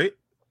movie, right?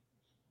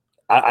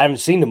 I haven't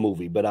seen the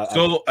movie, but I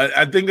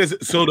think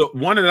the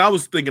one that I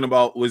was thinking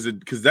about was it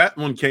because that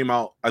one came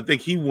out. I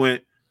think he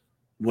went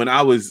when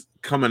I was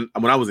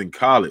in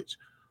college,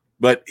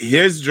 but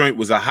his joint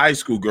was a high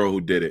school girl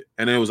who did it,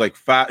 and it was like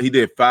he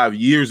did 5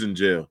 years in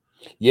jail.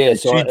 Yeah,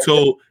 and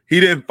so he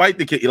didn't fight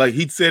the kid. Like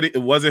he said, it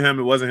wasn't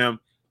him.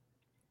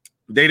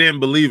 They didn't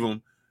believe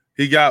him.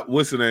 He got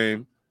what's the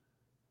name?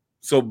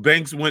 So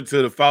Banks went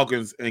to the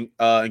Falcons and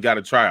got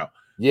a tryout.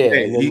 Yeah,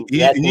 and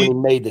that's when he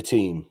made the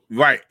team.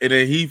 Right, and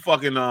then he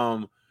fucking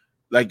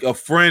like a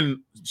friend.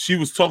 She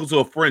was talking to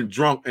a friend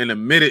drunk and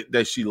admitted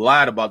that she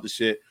lied about the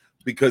shit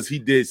because he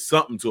did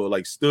something to her,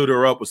 like stood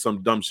her up or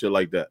some dumb shit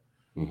like that.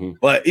 Mm-hmm.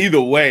 But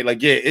either way,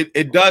 like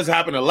it does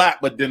happen a lot.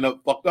 But then the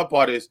fucked up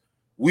part is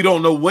we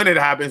don't know when it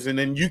happens, and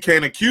then you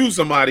can't accuse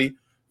somebody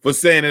for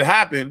saying it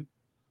happened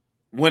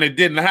when it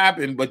didn't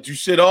happen. But you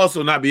should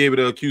also not be able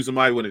to accuse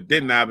somebody when it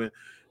didn't happen.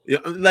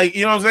 Like,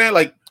 you know what I'm saying?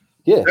 Like,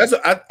 yeah,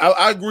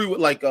 I agree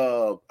with like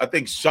I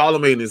think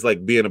Charlemagne is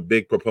like being a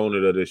big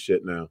proponent of this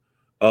shit now.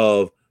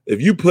 Of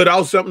if you put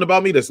out something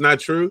about me that's not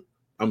true,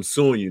 I'm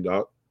suing you,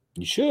 dog.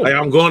 You should. Like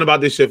I'm going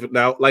about this shit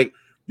now. Like,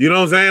 you know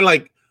what I'm saying?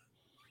 Like,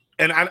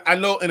 and I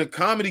know in a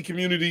comedy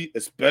community,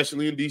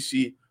 especially in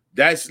DC,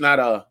 that's not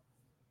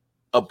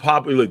a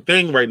popular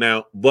thing right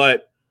now.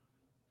 But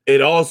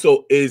it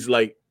also is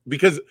like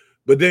because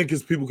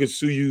people can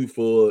sue you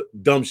for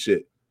dumb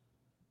shit.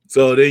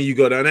 So then you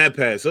go down that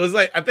path. So it's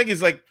like I think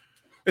it's like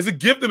it's a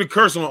gift and a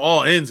curse on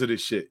all ends of this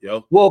shit,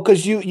 yo. Well,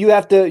 because you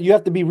have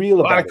to be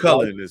real about it. A lot of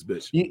color in this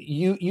bitch.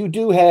 You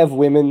do have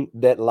women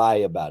that lie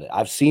about it.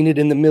 I've seen it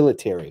in the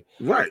military,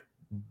 right?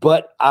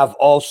 But I've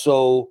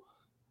also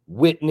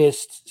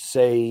witnessed,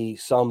 say,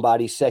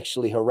 somebody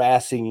sexually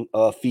harassing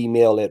a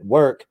female at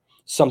work.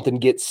 Something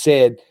gets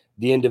said,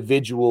 the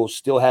individual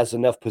still has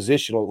enough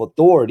positional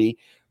authority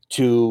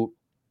to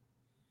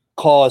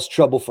cause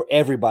trouble for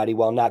everybody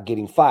while not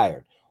getting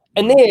fired.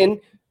 And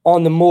then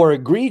on the more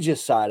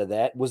egregious side of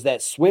that was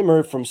that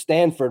swimmer from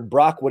Stanford,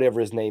 Brock, whatever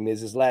his name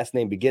is, his last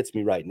name begets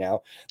me right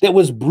now, that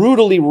was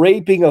brutally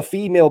raping a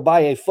female by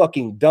a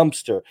fucking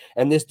dumpster.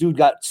 And this dude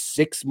got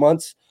 6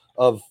 months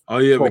of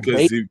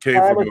because he came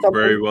from a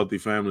very wealthy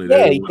family.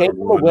 Yeah, he came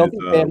from a wealthy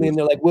family, and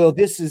they're like, well,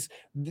 this is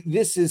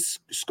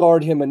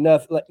scarred him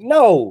enough. Like,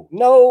 no,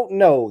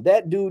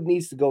 that dude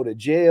needs to go to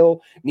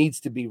jail, needs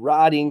to be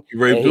rotting. He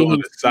raped her on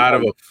the side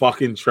of a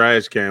fucking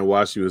trash can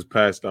while she was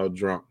passed out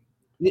drunk.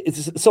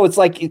 So it's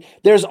like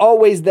there's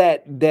always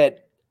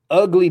that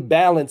ugly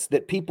balance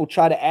that people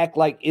try to act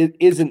like it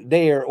isn't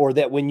there, or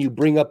that when you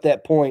bring up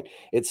that point,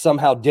 it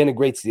somehow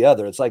denigrates the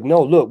other. It's like,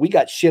 no, look, we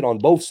got shit on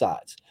both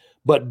sides,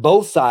 but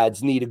both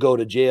sides need to go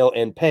to jail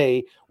and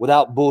pay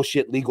without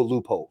bullshit legal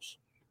loopholes.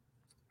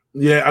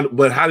 Yeah,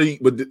 but how do you?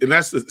 And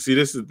that's this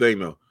is the thing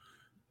though.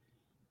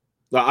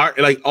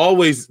 Like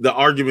always, the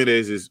argument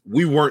is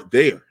we weren't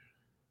there.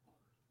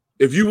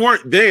 If you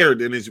weren't there,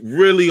 then it's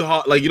really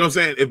hard. Like, you know what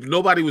I'm saying? If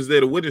nobody was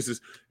there to witness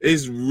this,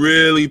 it's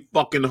really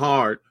fucking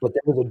hard. But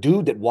there was a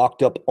dude that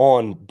walked up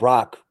on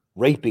Brock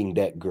raping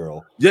that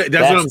girl. Yeah,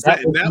 that's what I'm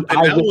saying.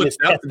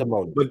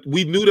 But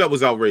we knew that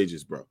was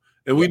outrageous, bro.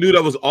 And we knew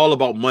that was all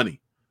about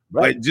money.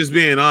 Right. Like just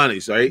being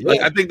honest, right? Yeah.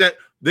 Like I think that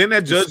then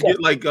that judge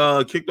get like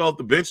kicked off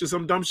the bench or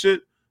some dumb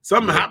shit.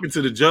 Something happened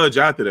to the judge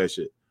after that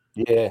shit.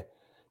 Yeah,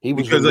 he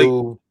was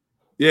removed.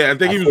 I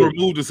think he was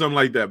removed or something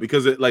like that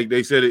because it, like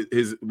they said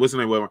his what's the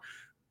name, whatever,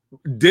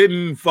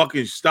 didn't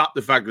fucking stop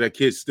the fact that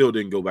kid still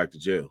didn't go back to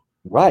jail.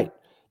 Right.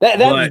 That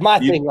was my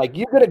thing. Like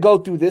you're gonna go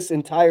through this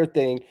entire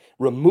thing,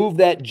 remove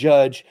that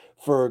judge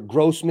for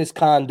gross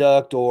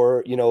misconduct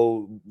or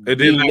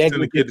being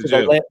negligent to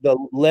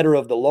the letter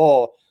of the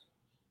law.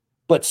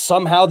 But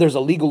somehow there's a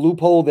legal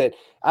loophole that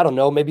I don't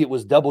know. Maybe it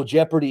was double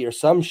jeopardy or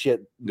some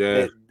shit.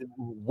 Yeah.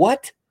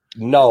 What?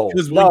 No.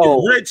 Because when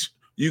you're rich,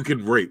 you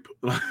can rape.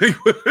 Like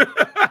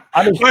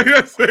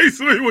that's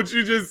basically what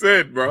you just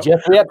said, bro.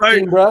 Jeffrey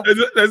Epstein, bro.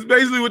 That's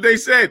basically what they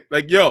said.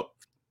 Like, yo,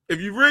 if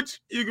you're rich,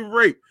 you can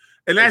rape,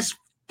 and that's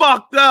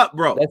fucked up,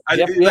 bro. That's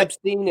Jeffrey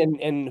Epstein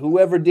and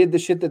whoever did the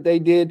shit that they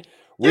did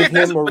with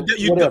him or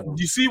whatever.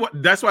 You see what?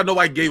 That's why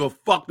nobody gave a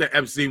fuck that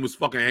Epstein was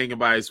fucking hanging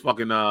by his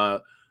fucking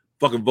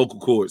vocal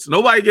cords.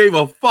 Nobody gave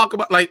a fuck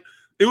about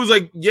it was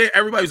like, yeah,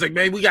 everybody was like,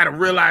 man, we gotta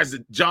realize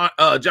that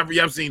Jeffrey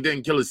Epstein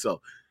didn't kill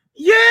himself.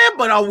 Yeah,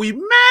 but are we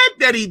mad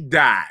that he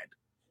died?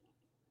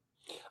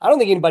 I don't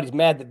think anybody's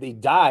mad that they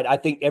died. I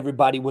think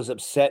everybody was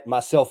upset,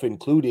 myself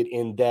included,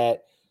 in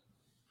that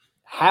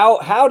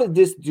how did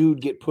this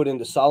dude get put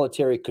into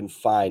solitary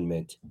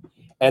confinement?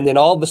 And then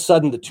all of a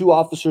sudden the two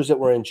officers that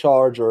were in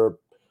charge, or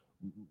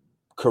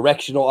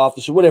correctional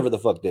officer, whatever the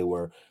fuck they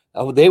were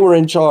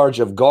in charge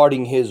of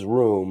guarding his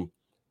room.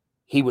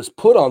 He was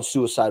put on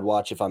suicide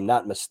watch, if I'm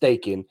not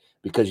mistaken,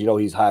 because,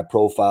 he's high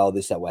profile,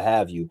 this, that, what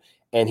have you.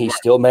 And he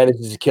still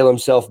manages to kill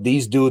himself.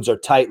 These dudes are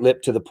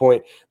tight-lipped to the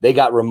point they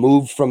got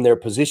removed from their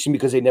position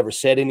because they never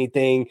said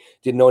anything,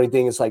 didn't know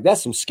anything. It's like,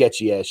 that's some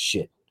sketchy-ass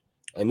shit.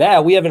 And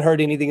now we haven't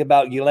heard anything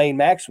about Ghislaine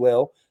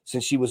Maxwell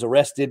since she was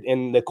arrested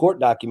and the court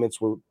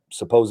documents were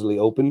supposedly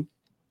open.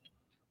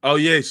 Oh,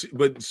 yeah,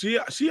 but she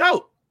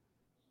out.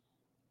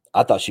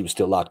 I thought she was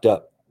still locked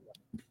up.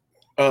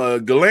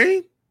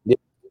 Ghislaine? Yeah.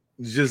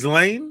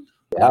 Ghislaine?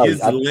 I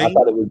thought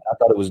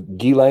it was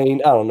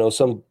Ghislaine. I don't know,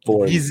 some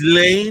foreign.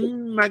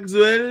 Ghislaine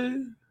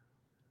Maxwell.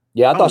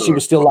 Yeah, I thought she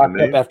was still locked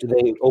up after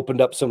they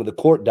opened up some of the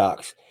court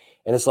docs.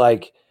 And it's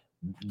like,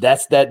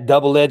 that's that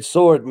double-edged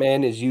sword,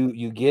 man, is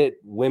you get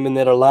women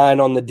that are lying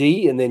on the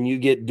D, and then you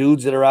get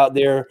dudes that are out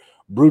there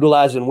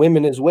brutalizing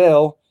women as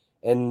well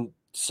and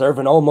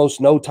serving almost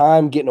no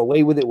time, getting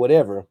away with it,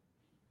 whatever.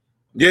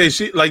 Yeah,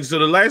 so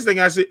the last thing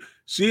I see,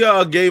 she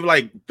gave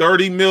like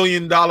 $30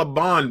 million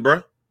bond,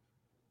 bro.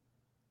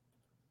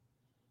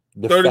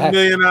 $30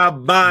 million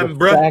bond,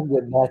 bro. The fact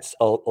that that's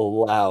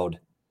allowed.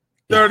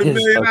 $30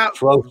 million,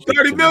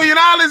 $30 million,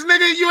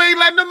 nigga. You ain't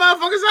letting the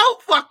motherfuckers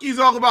out. Fuck you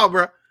talking about,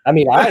 bro. I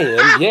mean, I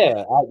am.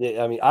 Yeah,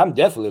 I mean, I'm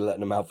definitely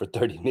letting them out for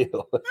 30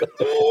 mil.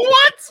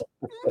 What,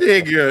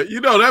 nigga?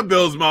 That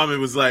Bill's mama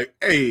was like,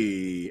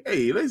 "Hey,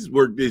 let's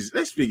work this.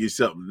 Let's figure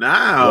something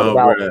now,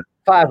 bro."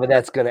 5 of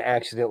that's going to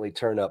accidentally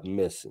turn up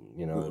missing.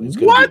 It's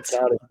going to be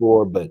accounted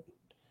for, but.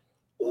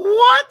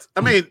 What?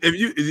 I mean,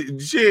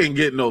 she ain't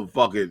getting no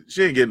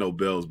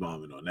Bills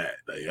bombing on that.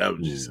 Like,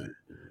 I'm just saying.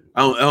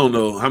 I don't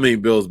know how many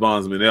Bills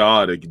bondsmen there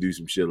are that can do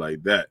some shit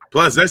like that.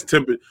 Plus, that's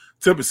 10%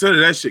 of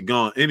that shit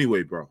gone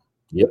anyway, bro.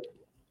 Yep.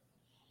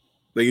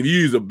 Like if you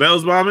use a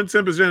Bills bombing,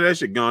 10% of that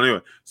shit gone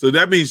anyway. So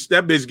that means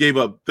that bitch gave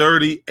up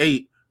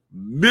 28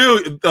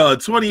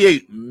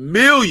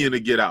 million to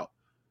get out.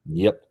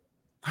 Yep.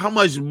 How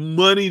much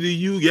money do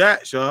you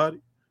got,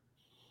 Shawty?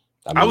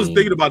 I was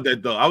thinking about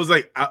that though. I was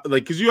like,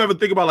 because you ever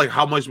think about like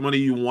how much money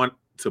you want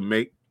to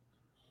make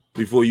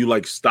before you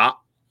like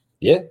stop?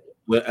 Yeah.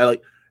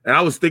 And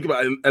I was thinking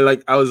about it, and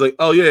like I was like,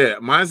 oh yeah,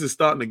 mine's is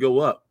starting to go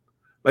up.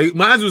 Like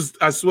mine was,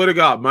 I swear to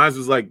God, mine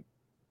was like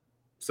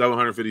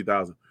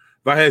 750,000.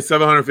 If I had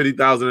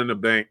 750,000 in the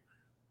bank,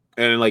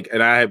 and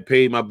I had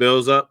paid my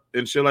bills up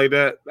and shit like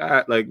that,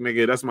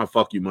 nigga, that's my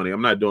fuck you money.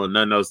 I'm not doing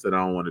nothing else that I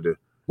don't want to do.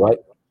 Right.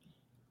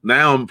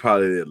 Now I'm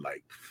probably at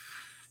like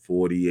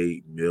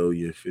 48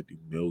 million, 50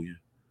 million.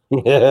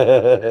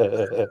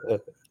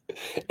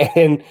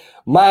 And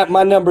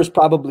my number's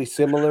probably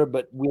similar,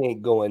 but we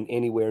ain't going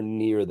anywhere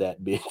near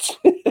that bitch.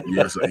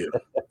 Yes,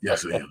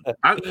 I am.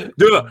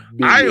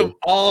 I am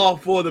all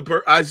for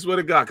I swear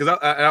to God, because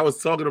I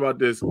was talking about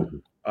this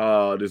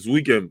this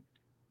weekend,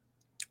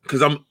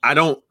 because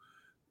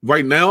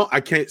right now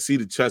I can't see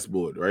the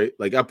chessboard, right?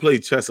 Like I play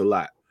chess a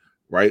lot,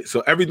 right?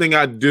 So everything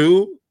I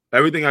do,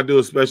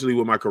 especially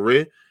with my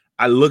career,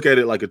 I look at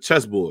it like a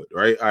chessboard,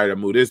 right? All right, I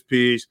move this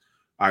piece.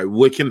 All right,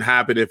 what can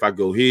happen if I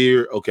go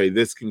here? Okay,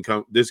 this can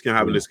happen, this can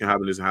happen, this can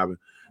happen, this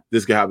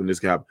can happen, this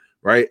can happen,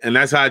 right? And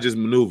that's how I just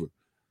maneuver.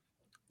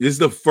 This is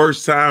the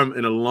first time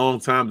in a long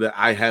time that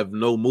I have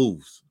no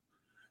moves.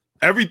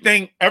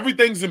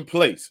 Everything's in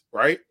place,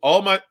 right?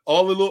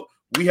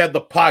 We had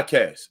the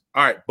podcast.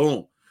 All right,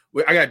 boom.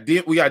 We got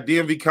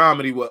DMV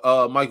Comedy with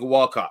Michael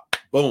Walcott.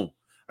 Boom.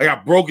 I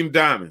got Broken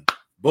Diamond.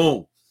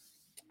 Boom.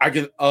 I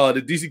can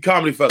the DC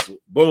Comedy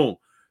Festival. Boom.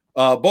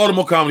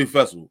 Baltimore Comedy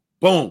Festival.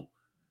 Boom.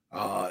 You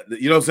know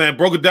what I'm saying?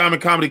 Broken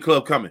Diamond Comedy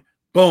Club coming.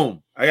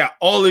 Boom. I got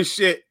all this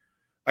shit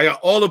I got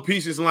all the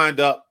pieces lined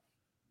up,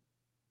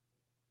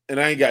 and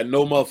I ain't got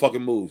no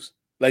motherfucking moves.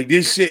 Like,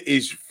 this shit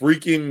is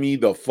freaking me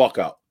the fuck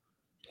out.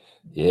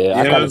 Yeah,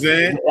 you know what I'm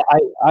saying?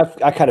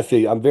 I kind of feel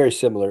you. I'm very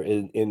similar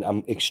in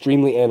I'm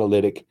extremely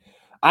analytic.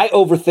 I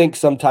overthink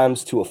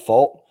sometimes to a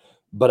fault,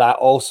 but I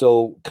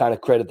also kind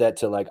of credit that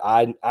to like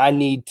I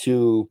need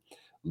to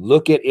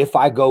look at if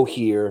I go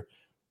here,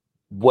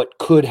 what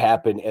could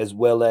happen, as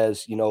well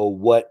as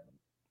what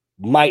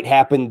might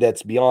happen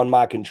that's beyond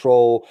my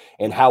control,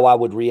 and how I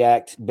would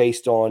react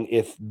based on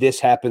if this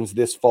happens,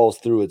 this falls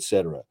through,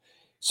 etc.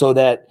 So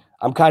that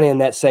I'm kind of in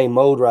that same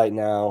mode right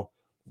now,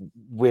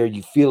 where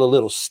you feel a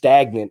little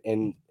stagnant,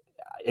 and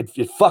it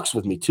fucks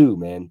with me too,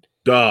 man.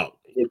 Dog.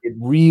 It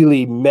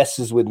really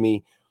messes with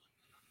me,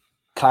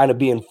 kind of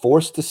being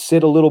forced to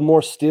sit a little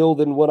more still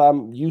than what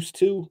I'm used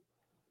to.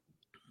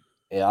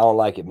 Yeah, I don't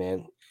like it,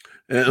 man.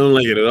 I don't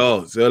like it at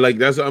all. So like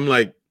that's what I'm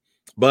like,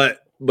 but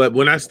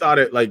when I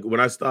started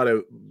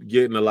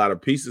getting a lot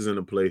of pieces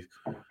into place,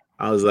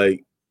 I was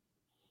like,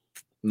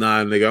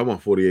 nah, nigga, I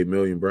want 48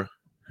 million, bro.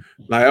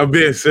 Like, I'm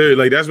being serious.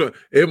 Like, that's what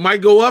it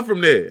might go up from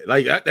there.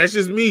 Like, that's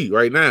just me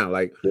right now.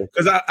 Like,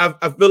 because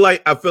I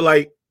feel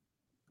like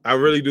I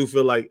really do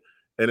feel like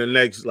in the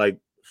next like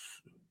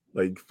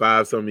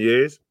 5 some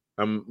years,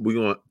 we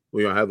gonna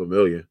have 1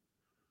 million.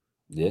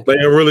 Yeah, like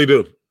I really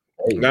do.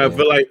 Hey, I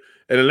feel like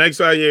in the next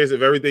 5 years,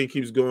 if everything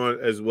keeps going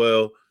as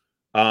well,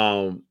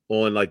 on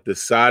like the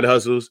side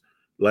hustles,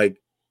 like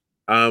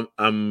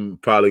I'm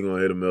probably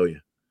gonna hit 1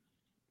 million.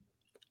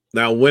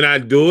 Now, when I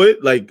do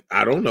it, like,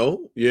 I don't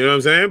know, you know what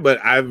I'm saying?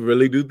 But I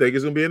really do think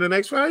it's gonna be in the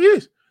next 5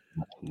 years.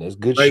 That's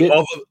good like, shit.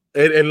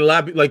 And a lot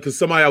of people, like,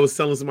 because I was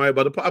telling somebody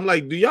about I'm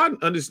like, do y'all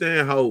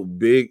understand how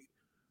big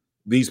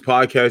these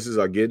podcasts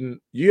are getting?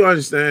 You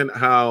understand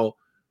how,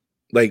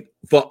 like,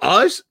 for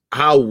us,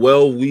 how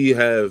well we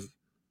have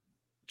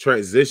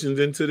transitioned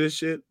into this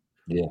shit?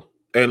 Yeah.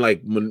 And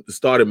like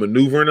started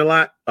maneuvering a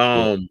lot.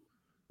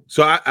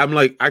 So I'm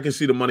like, I can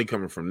see the money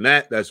coming from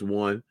that. That's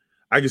one.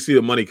 I can see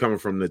the money coming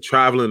from the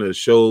traveling to the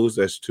shows.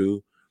 That's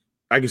 2.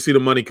 I can see the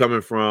money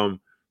coming from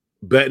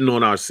betting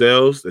on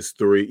ourselves. That's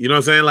 3. You know what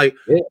I'm saying? Like,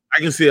 I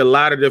can see a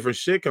lot of different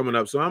shit coming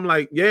up. So I'm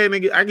like, yeah,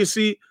 nigga, I can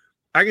see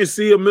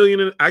 1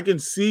 million. I can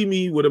see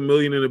me with 1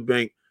 million in the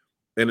bank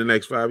in the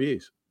next 5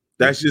 years.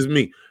 That's just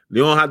me.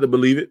 You don't have to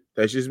believe it.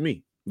 That's just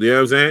me. You know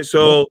what I'm saying?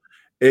 So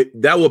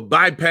that would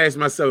bypass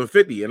my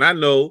 750. And I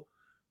know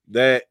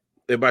that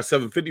if my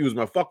 750 was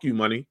my fuck you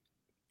money,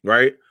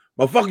 right?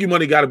 My fuck you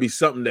money got to be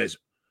something that's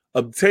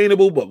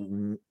obtainable but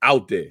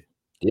out there.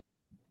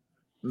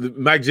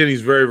 Mac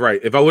Jenny's very right.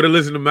 If I would have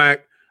listened to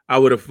Mac, I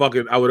would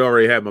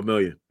already have my 1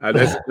 million.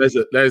 That's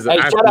hey,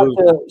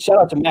 shout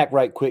out to Mac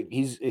right quick.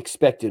 He's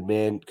expected,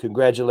 man.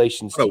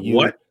 Congratulations to you.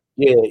 What?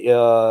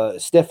 Yeah,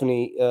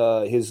 Stephanie,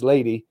 his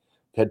lady,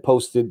 had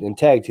posted and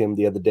tagged him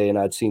the other day, and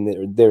I'd seen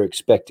that they're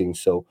expecting.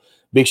 So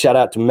big shout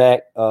out to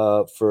Mac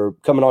for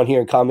coming on here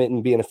and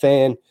commenting, being a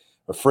fan,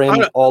 a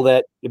friend, all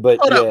that. But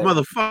hold up,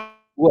 motherfucker.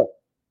 What?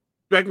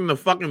 Expecting the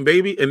fucking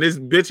baby, and this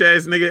bitch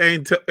ass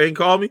nigga ain't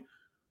called me.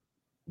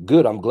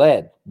 Good, I'm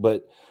glad.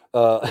 But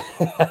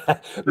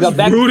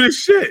that's rude as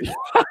shit.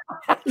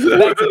 Back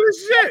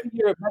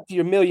to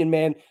your million,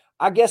 man.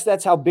 I guess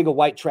that's how big a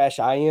white trash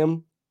I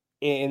am.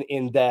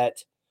 In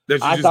that you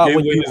just gave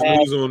away his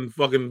news on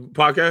fucking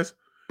podcast.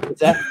 What's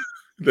that?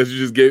 That you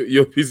just gave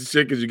your piece of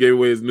shit because you gave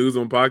away his news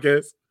on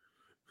podcast.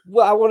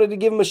 Well, I wanted to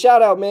give him a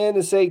shout out, man,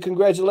 and say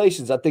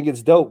congratulations. I think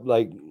it's dope.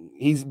 Like,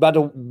 he's about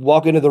to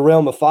walk into the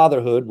realm of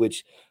fatherhood,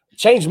 which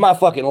changed my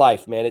fucking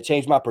life, man. It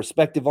changed my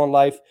perspective on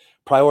life,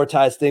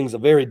 prioritized things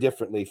very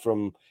differently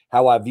from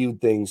how I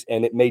viewed things,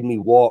 and it made me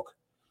walk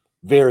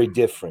very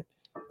different.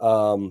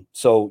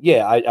 So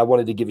yeah, I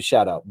wanted to give a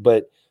shout out,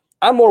 but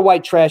I'm more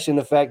white trash in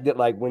the fact that,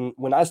 like,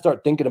 when I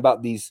start thinking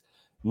about these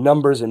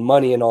numbers and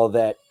money and all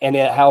that, and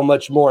how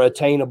much more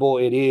attainable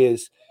it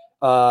is,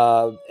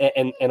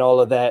 and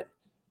all of that,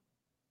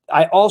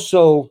 I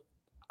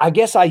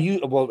guess I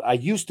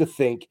used to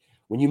think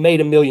when you made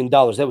 $1 million,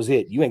 that was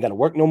it. You ain't got to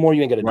work no more.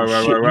 You ain't got to do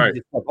shit. Right.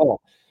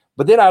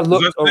 But then I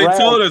look around. They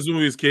told us when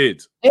we was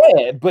kids.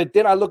 Yeah, but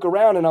then I look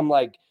around and I'm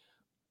like,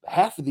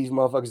 half of these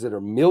motherfuckers that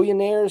are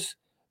millionaires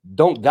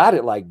don't got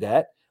it like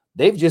that.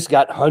 They've just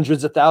got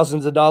hundreds of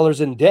thousands of dollars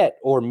in debt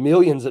or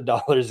millions of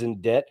dollars in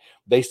debt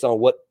based on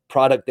what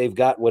product they've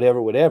got,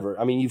 whatever.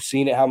 I mean, you've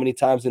seen it how many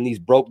times in these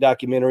broke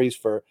documentaries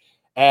for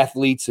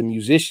athletes and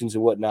musicians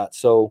and whatnot.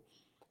 So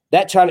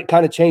that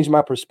kind of changed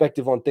my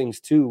perspective on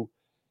things too.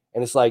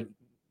 And it's like,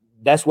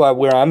 that's why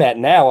where I'm at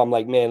now, I'm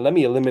like, man, let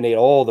me eliminate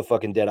all the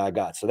fucking debt I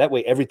got. So that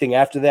way, everything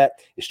after that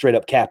is straight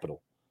up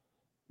capital.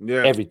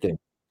 Yeah. Everything.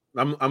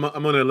 I'm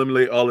gonna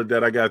eliminate all the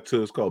debt I got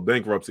too. It's called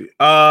bankruptcy.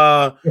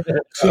 That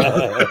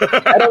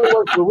only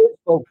works for rich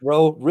folks,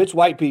 bro. Rich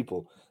white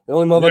people. The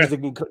only motherfuckers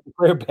that can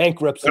declare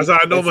bankruptcy. That's how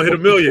I know I'm gonna hit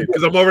 $1 million,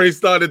 because I'm already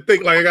starting to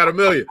think like I got $1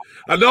 million.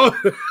 I know.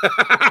 You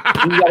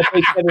gotta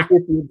pay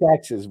 $750 in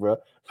taxes, bro.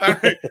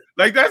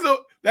 Like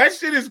that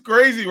shit is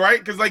crazy, right?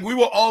 Because like we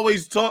were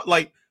always taught.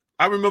 Like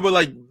I remember,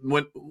 like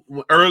when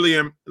early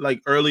in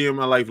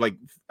my life, like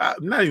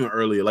not even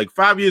earlier, like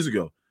 5 years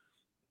ago,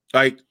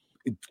 like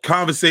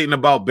conversating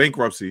about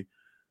bankruptcy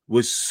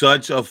was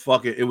such a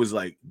fucking. It was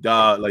like,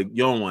 dog, like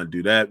you don't want to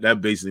do that.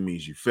 That basically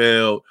means you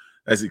failed.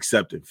 That's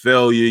accepting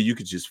failure. You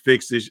could just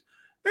fix this.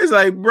 It's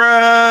like,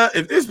 bruh,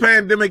 if this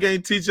pandemic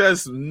ain't teach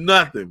us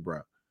nothing,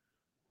 bruh.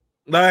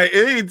 Like,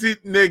 it ain't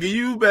nigga,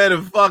 you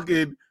better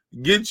fucking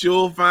get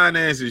your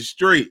finances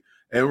straight.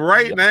 And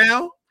right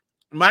now,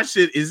 my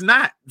shit is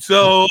not.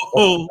 So,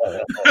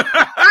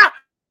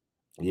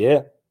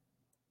 yeah.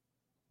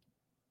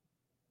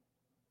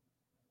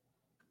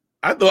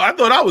 I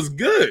thought I was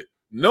good.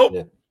 Nope.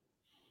 Yeah.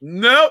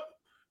 Nope.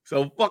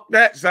 So fuck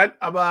that, son.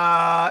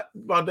 About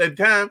that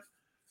time.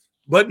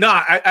 But no,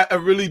 I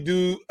really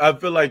do. I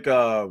feel like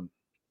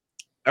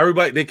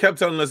everybody, they kept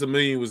telling us $1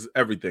 million was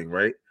everything,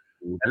 right?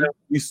 Mm-hmm. And what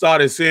we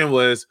started seeing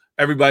was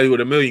everybody with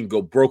 $1 million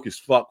go broke as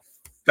fuck,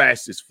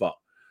 fast as fuck,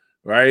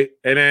 right?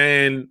 And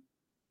then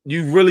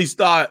you really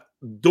start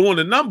doing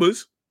the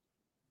numbers,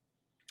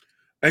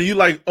 and you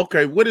like,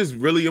 okay, what is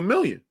really $1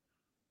 million?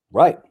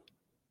 Right.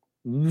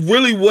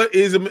 Really, what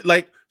is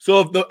like? So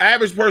if the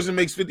average person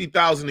makes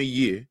 $50,000 a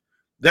year,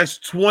 that's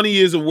 20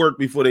 years of work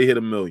before they hit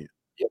 $1 million.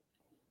 Yep.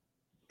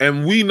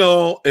 And we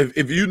know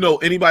if you know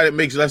anybody that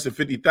makes less than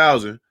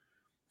 50,000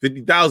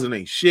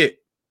 ain't shit.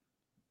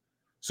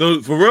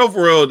 So for real,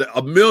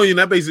 $1 million,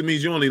 that basically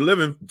means you're only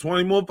living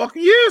 20 more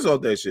fucking years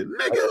off that shit.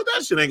 Nigga,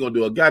 that shit ain't gonna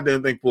do a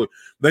goddamn thing for you.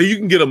 Now you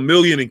can get $1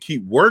 million and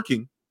keep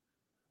working.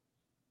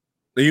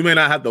 Now you may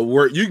not have to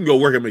work. You can go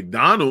work at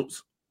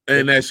McDonald's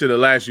and that shit'll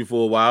last you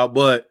for a while,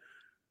 but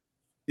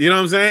you know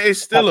what I'm saying?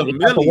 It's still $1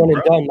 million. One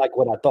and done like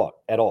what I thought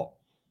at all.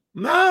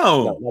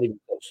 No, not even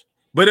close.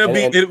 But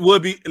it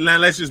would be.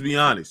 Let's just be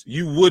honest.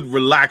 You would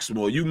relax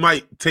more. You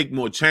might take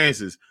more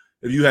chances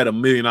if you had $1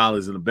 million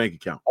in a bank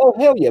account. Oh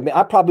hell yeah, man!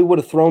 I probably would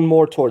have thrown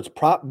more towards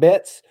prop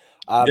bets.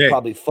 I'd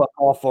probably fuck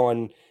off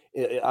on.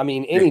 I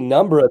mean, any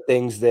number of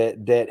things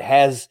that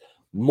has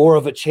more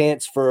of a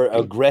chance for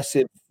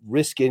aggressive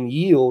risk and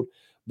yield.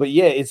 But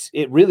yeah,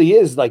 it really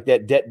is like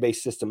that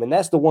debt-based system, and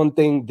that's the one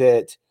thing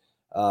that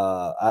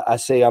I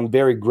say I'm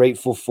very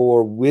grateful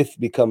for with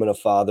becoming a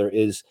father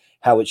is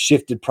how it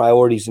shifted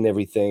priorities and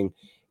everything.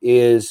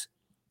 Is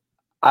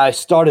I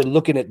started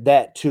looking at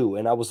that too,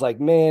 and I was like,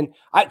 man,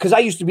 because I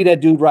used to be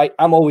that dude, right?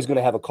 I'm always going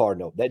to have a car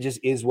note. That just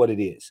is what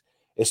it is.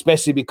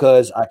 Especially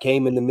because I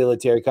came in the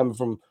military, coming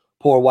from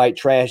poor white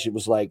trash. It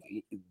was like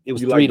it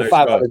was $300 to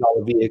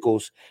 $500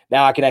 vehicles.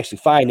 Now I can actually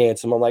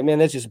finance them. I'm like, man,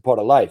 that's just a part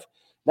of life.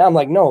 Now I'm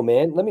like, no,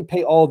 man, let me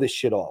pay all this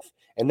shit off.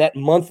 And that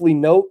monthly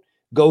note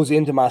goes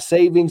into my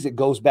savings. It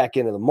goes back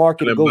into the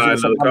market. It goes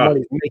into my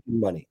money, making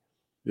money.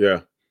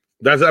 Yeah.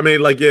 That's, I mean,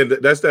 like, yeah,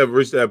 that's that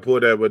rich dad, poor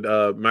dad with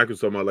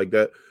Microsoft about like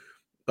that.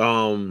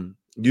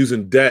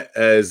 Using debt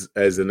as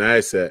an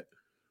asset.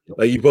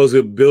 Like you're supposed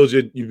to build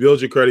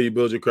your credit,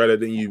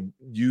 then you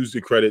use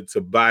the credit to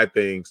buy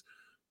things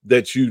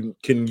that you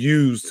can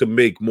use to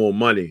make more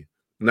money,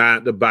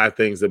 not to buy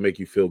things that make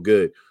you feel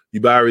good. You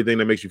buy everything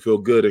that makes you feel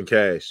good in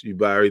cash. You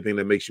buy everything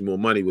that makes you more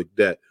money with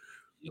debt.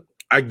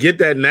 I get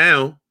that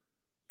now.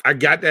 I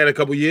got that a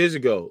couple years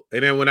ago.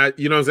 And then when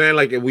you know what I'm saying?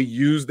 Like if we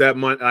use that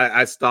money,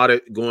 I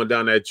started going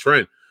down that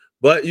trend.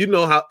 But you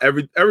know how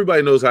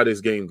everybody knows how this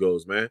game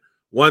goes, man.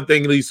 One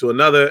thing leads to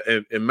another.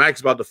 And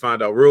Mac's about to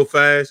find out real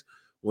fast.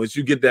 Once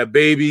you get that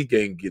baby,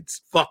 game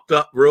gets fucked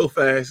up real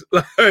fast.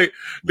 Like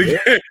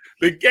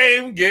the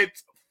game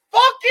gets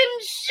fucking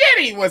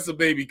shitty once the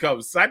baby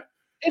comes, son.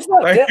 It's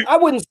not. Like, I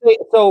wouldn't say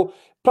so.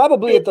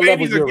 Probably at the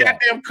level you're at.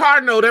 Goddamn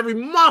car note every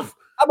month.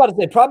 I'm about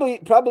to say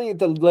probably at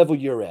the level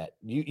you're at.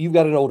 You've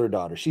got an older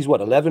daughter. She's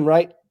what, 11,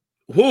 right?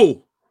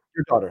 Who?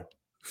 Your daughter.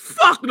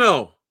 Fuck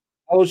no.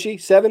 How old is she?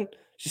 7?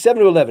 She's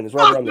 7 to 11. Is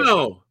right Fuck around there.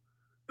 No.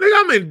 Nigga,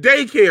 I'm in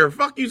daycare.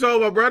 Fuck you talking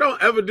about, bro.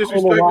 Don't ever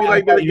disrespect me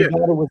like that again. Your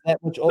daughter was that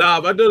much older.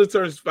 Nah, my daughter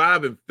turns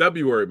 5 in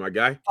February, my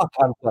guy. Fuck,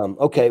 I'm dumb.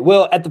 Okay,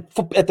 well, at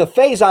the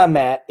phase I'm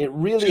at, it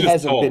really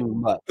hasn't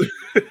been much.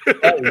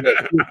 At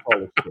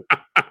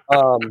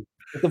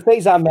the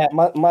phase I'm at,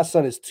 my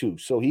son is 2,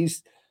 so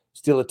he's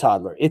still a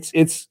toddler.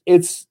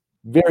 It's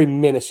very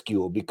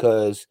minuscule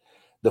because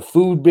the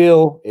food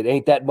bill, it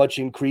ain't that much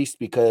increased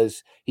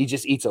because he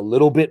just eats a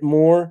little bit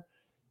more.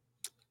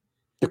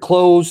 The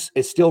clothes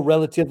is still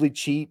relatively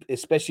cheap,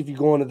 especially if you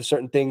go into the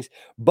certain things.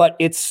 But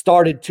it's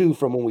started too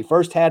from when we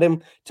first had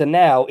him to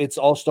now. It's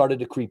all started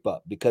to creep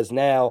up because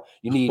now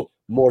you need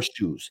more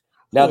shoes.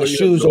 Now the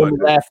shoes only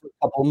last for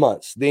a couple of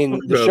months. Then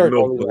the shirt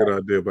only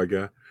lasts. Idea, my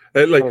guy.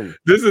 And like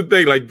this is the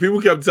thing. Like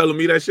people kept telling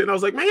me that shit, and I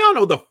was like, man, y'all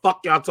know what the fuck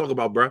y'all talking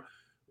about, bro.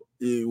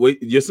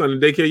 Wait, your son in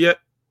daycare yet?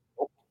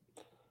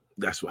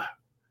 That's why,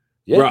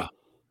 bro.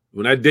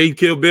 When that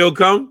daycare bill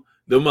come,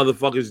 the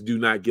motherfuckers do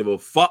not give a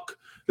fuck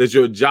that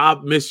your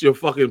job missed your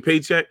fucking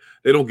paycheck.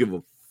 They don't give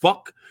a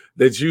fuck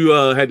that you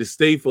had to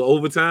stay for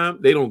overtime.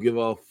 They don't give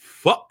a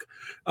fuck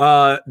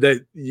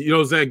that, you know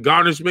what I'm saying,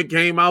 garnishment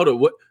came out or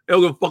what. They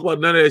don't give a fuck about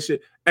none of that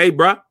shit. Hey,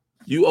 bro,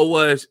 you owe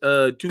us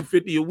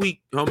 $250 a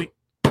week, homie.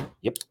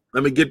 Yep.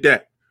 Let me get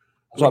that.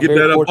 Let me get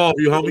that up off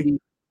you, homie.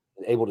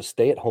 Able to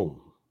stay at home.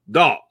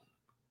 Dog,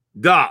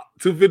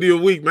 $250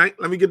 a week, man.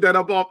 Let me get that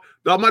up off.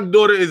 Dog, my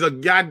daughter is a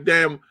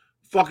goddamn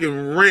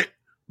fucking rent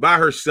by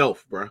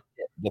herself, bro.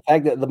 The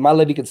fact that my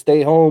lady could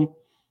stay home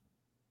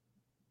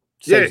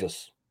saves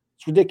us.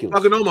 It's ridiculous.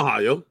 Fucking Omaha,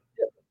 yo.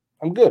 Yeah.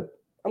 I'm good.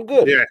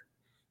 Yeah.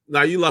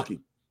 Nah, you lucky.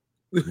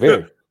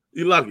 Very.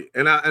 You lucky.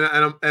 And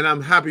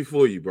I'm happy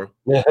for you, bro.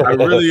 I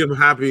really am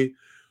happy.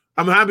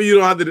 I'm happy you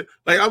don't have to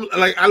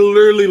I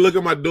literally look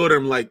at my daughter.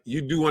 I'm like,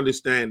 you do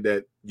understand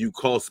that you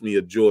cost me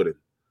a Jordan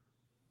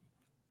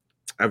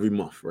every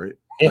month, right?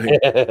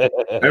 Like,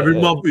 every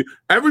month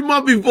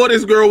before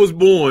this girl was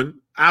born,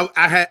 I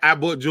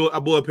bought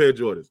a pair of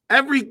Jordans.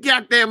 Every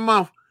goddamn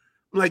month.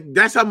 I'm like,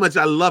 that's how much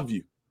I love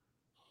you.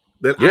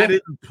 That I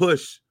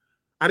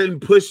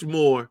didn't push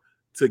more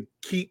to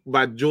keep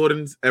my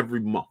Jordans every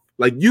month.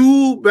 Like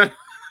you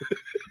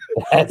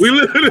we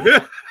live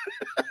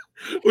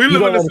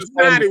in a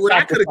society where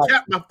I could have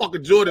kept my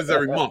fucking Jordans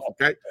every month,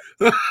 okay?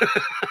 But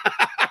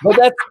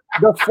that's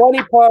the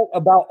funny part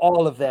about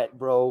all of that,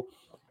 bro,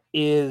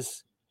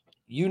 is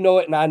you know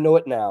it and I know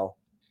it now.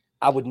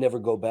 I would never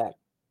go back.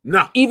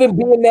 No. Even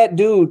being that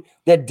dude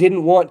that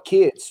didn't want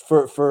kids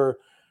for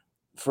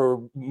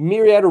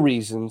myriad of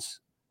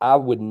reasons, I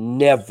would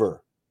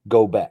never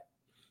go back.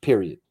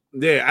 Period.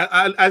 Yeah,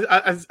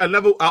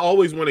 I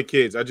always wanted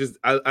kids.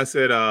 I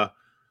said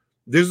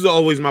this is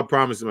always my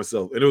promise to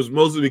myself. And it was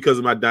mostly because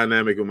of my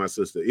dynamic with my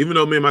sister. Even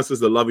though me and my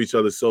sister love each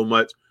other so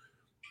much,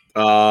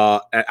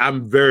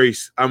 I'm very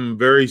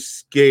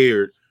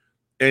scared.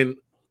 And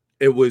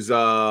it was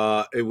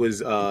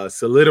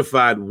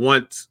solidified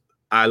once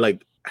I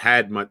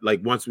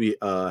once we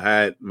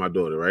had my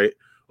daughter, right?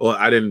 Or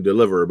I didn't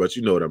deliver her, but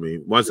you know what I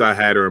mean. Once I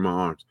had her in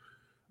my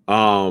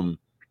arms.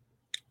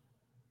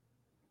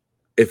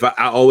 If I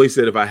always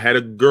said if I had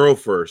a girl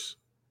first,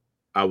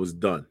 I was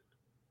done.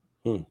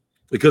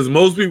 Because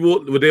most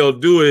people, what they'll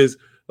do is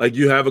like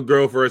you have a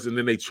girl first and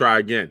then they try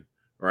again,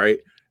 right?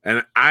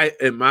 And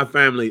my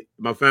family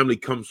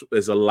comes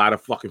as a lot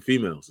of fucking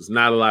females. It's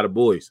not a lot of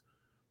boys,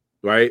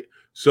 right?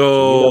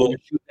 So you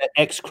shoot that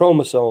X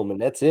chromosome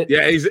and that's it.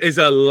 Yeah, it's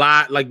a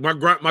lot. Like my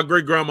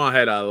great grandma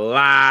had a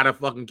lot of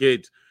fucking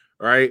kids,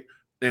 right?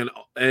 And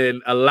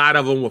a lot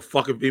of them were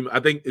fucking female. I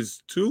think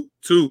it's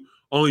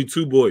only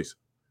two boys.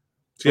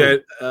 She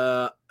had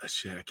I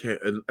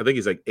think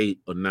it's like 8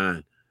 or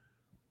 9.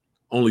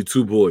 Only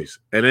 2 boys.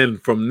 And then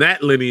from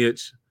that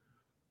lineage,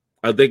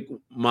 I think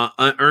my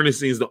Aunt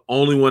Ernestine is the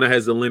only one that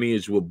has a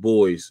lineage with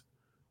boys.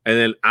 And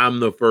then I'm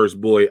the first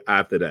boy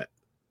after that.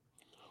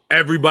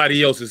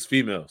 Everybody else is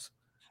females.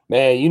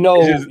 Man, you know,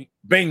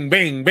 bang,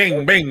 bang,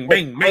 bang, bang,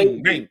 bang,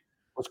 bang, bang.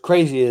 What's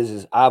crazy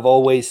is I've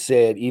always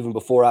said, even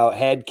before I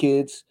had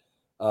kids,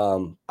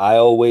 I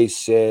always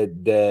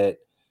said that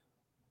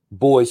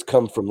boys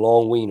come from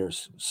long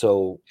wieners.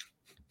 So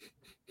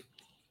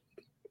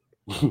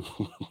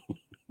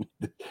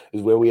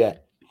is where we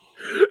at.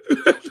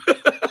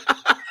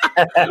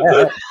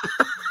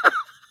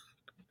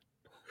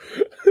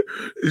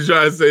 You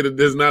trying to say that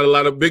there's not a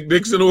lot of big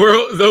dicks in the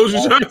world? Is that what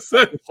you're trying to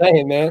say? I'm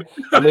saying, man,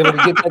 I'm able to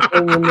get that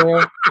thing in there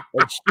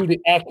and shoot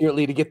it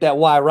accurately to get that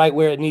Y right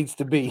where it needs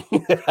to be.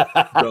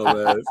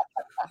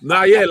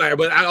 Nah, yeah,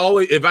 but I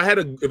always if I had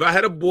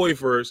a boy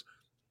first,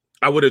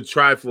 I would have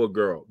tried for a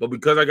girl. But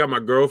because I got my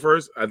girl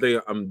first, I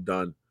think I'm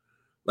done.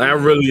 Like I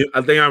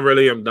think I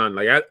really am done.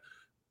 Like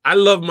I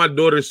love my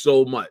daughter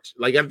so much.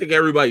 Like I think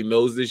everybody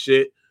knows this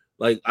shit.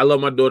 Like I love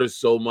my daughter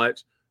so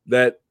much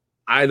that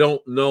I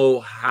don't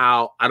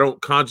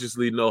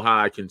consciously know how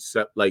I can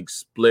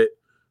split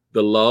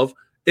the love.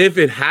 If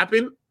it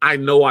happened, I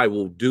know I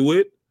will do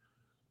it.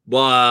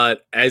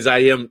 But as I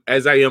am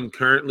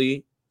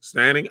currently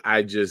standing,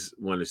 I just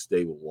want to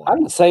stay with one.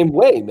 I'm the same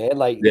way, man.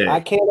 Like I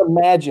can't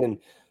imagine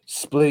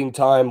splitting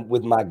time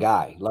with my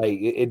guy. Like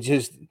it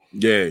just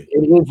it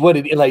is what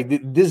it is. Like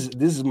this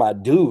is my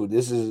dude.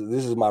 This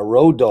is my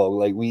road dog.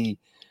 Like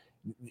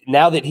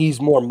now that he's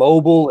more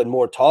mobile and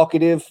more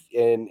talkative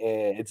and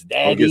it's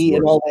daddy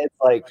and all that, it's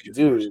like,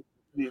 dude.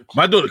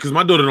 My daughter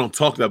don't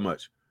talk that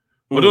much.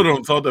 My daughter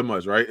don't talk that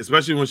much, right?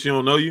 Especially when she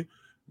don't know you.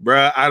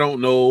 Bruh, I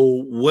don't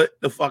know what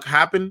the fuck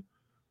happened.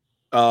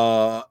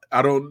 I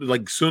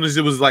don't soon as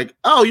it was like,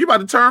 oh, you're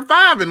about to turn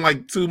 5 in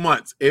like 2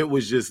 months. It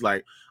was just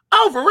like,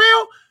 oh, for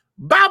real?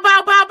 Bow,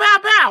 bow, bow, bow,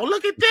 bow.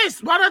 Look at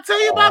this. Why did I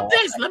tell you about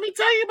this? Let me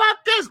tell you about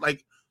this.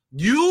 Like,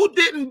 you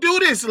didn't do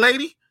this,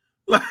 lady.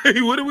 Like,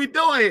 what are we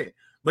doing here?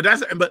 But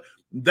that's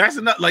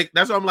enough. Like,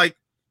 that's why I'm like,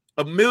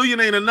 $1 million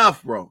ain't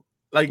enough, bro.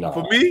 Like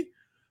for me,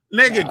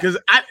 nigga, because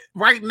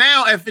right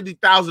now at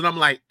 50,000, I'm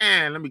like,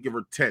 let me give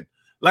her 10.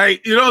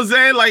 Like, you know what I'm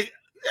saying? Like,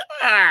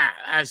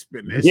 I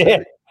spend this.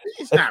 Yeah.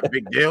 It's not a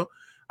big deal.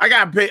 I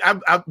got paid.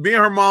 Me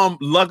and her mom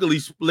luckily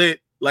split.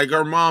 Like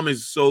her mom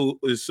is so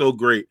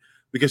great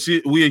because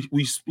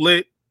we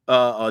split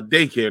a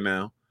daycare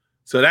now.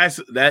 So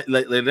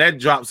that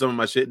dropped some of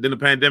my shit. Then the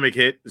pandemic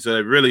hit, so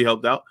it really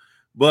helped out.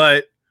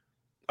 But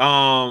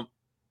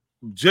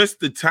just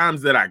the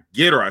times that I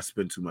get her, I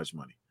spend too much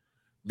money.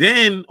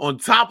 Then on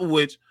top of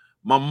which,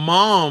 my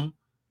mom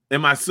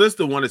and my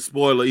sister want to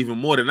spoil her even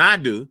more than I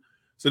do.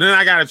 So then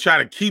I got to try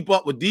to keep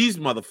up with these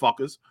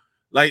motherfuckers.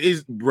 Like,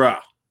 it's bruh.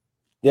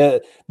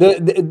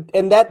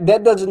 And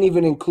that doesn't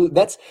even include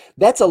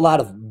that's a lot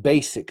of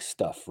basic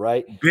stuff,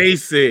 right?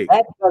 Basic.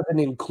 That doesn't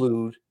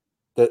include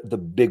the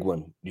big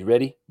one. You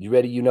ready?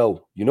 You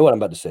know what I'm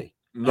about to say.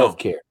 No.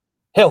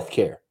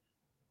 Healthcare.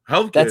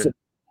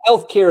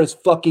 Healthcare is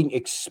fucking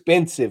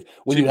expensive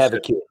when you have a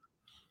kid.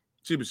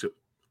 Cheap as shit.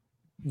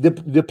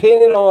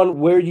 Depending on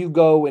where you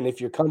go and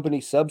if your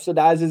company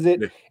subsidizes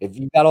it, if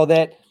you got all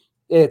that,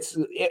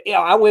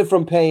 I went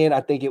from paying, I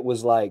think it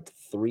was like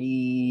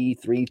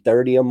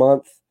 $330 a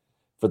month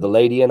for the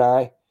lady and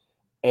I,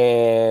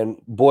 and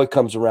boy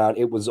comes around,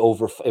 it was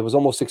almost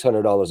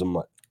 $600 a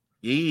month.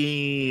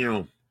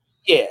 Damn.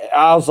 Yeah,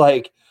 I was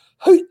like,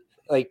 hey,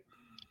 see,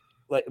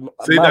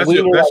 that's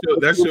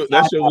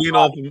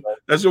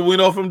your wean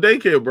off from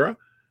daycare, bro.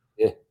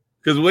 Yeah.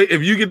 Because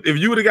if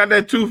you would have got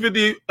that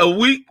 $250 a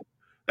week,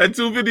 and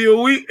the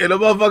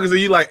motherfuckers are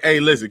you like, hey,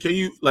 listen, can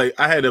you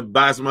I had to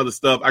buy some other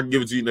stuff. I can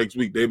give it to you next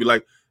week. They'd be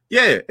like,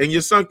 yeah, and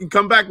your son can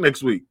come back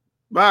next week.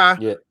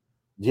 Bye.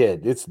 Yeah,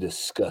 it's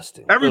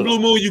disgusting. Every blue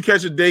moon you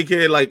catch a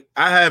daycare,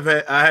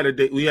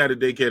 we had a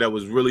daycare that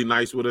was really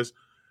nice with us.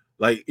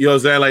 Like, you know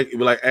what I'm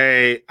saying?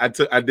 Hey, I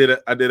took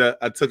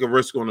a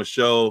risk on the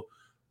show.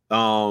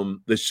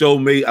 The show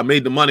I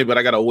made the money, but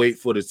I gotta wait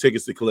for the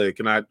tickets to clear.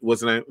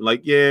 What's the name?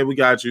 Like, yeah, we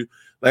got you.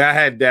 Like, I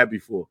had that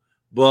before.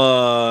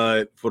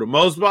 But for the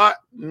most part,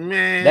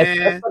 man,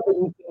 that's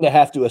something you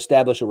have to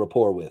establish a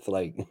rapport with.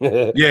 Like,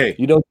 yeah,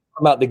 you don't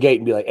come out the gate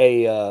and be like,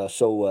 "Hey, yeah,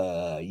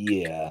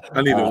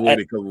 I need to wait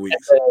a couple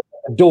weeks."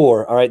 The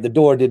door, all right, the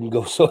door didn't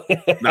go so.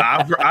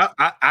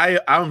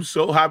 I'm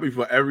so happy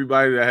for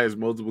everybody that has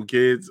multiple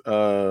kids.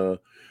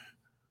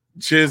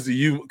 Cheers to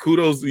you,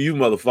 kudos to you,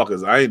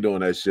 motherfuckers. I ain't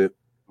doing that shit.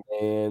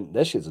 Man,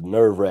 that shit's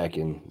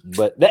nerve-wracking.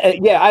 But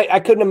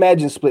I couldn't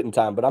imagine splitting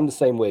time. But I'm the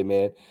same way,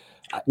 man.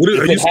 Are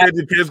you scared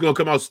the kid's gonna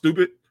come out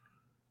stupid?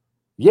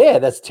 Yeah,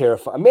 that's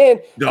terrifying, man.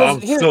 No, I'm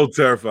so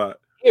terrified.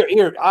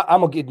 Here, I'm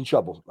gonna get in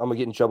trouble. I'm gonna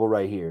get in trouble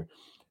right here.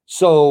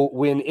 So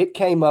when it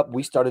came up,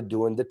 we started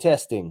doing the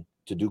testing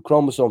to do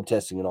chromosome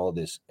testing and all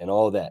this and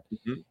all that.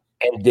 Mm-hmm.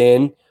 And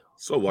then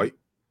so white.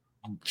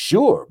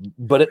 Sure.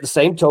 But at the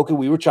same token,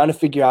 we were trying to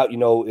figure out,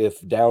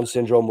 if Down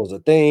syndrome was a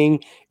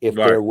thing, if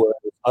there were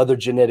other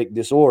genetic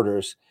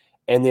disorders.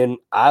 And then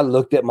I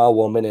looked at my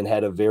woman and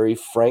had a very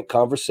frank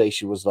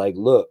conversation, was like,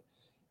 look,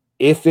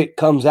 if it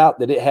comes out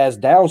that it has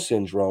Down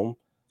syndrome,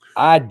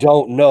 I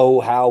don't know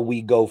how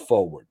we go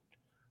forward.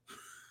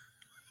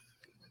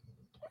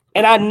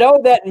 And I know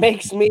that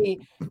makes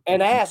me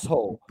an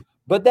asshole,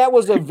 but that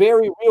was a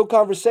very real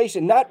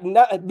conversation.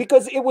 Not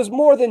because it was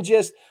more than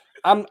just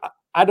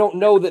I don't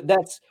know that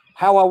that's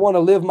how I want to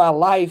live my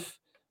life.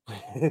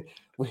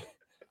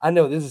 I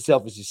know this is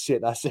selfish as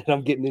shit. I said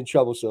I'm getting in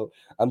trouble, so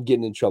I'm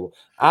getting in trouble.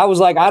 I was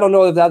like, I don't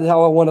know if that's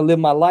how I want to live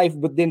my life.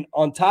 But then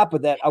on top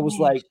of that, I was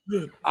like,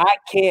 I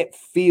can't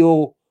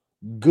feel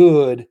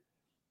good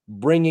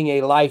bringing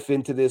a life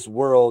into this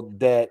world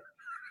that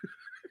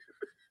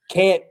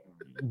can't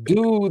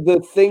do the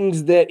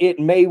things that it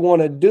may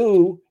want to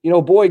do,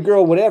 boy,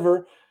 girl,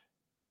 whatever.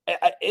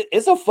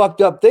 It's a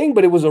fucked up thing,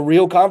 but it was a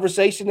real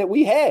conversation that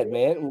we had,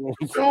 man.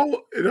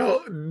 So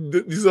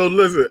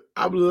listen,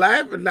 I'm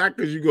laughing not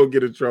because you're gonna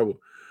get in trouble,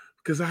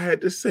 because I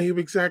had the same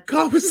exact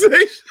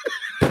conversation.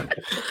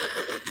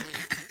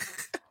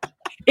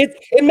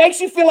 It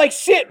makes you feel like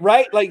shit,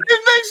 right? Like,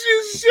 it makes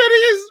you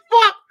shitty as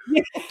fuck.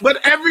 Yeah.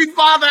 But every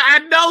father I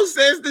know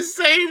says the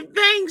same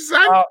thing,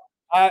 son.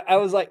 I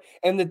was like,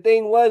 and the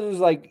thing was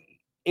like,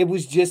 it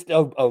was just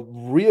a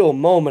real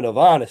moment of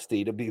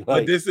honesty to be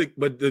like.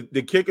 But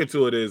the kicker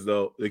to it is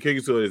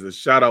a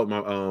shout out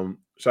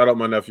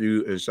my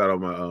nephew and shout out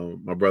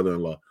my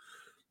brother-in-law.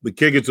 The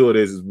kicker to it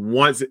is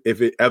once,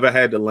 if it ever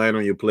had to land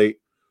on your plate,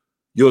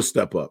 you'll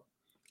step up.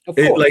 Of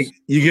course. Like,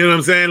 you get what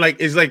I'm saying? Like,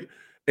 it's like,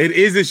 it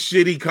is a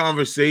shitty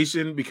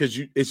conversation because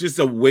it's just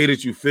a way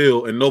that you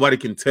feel, and nobody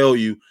can tell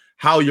you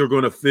how you're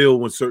going to feel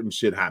when certain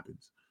shit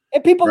happens.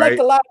 And people like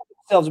to lie to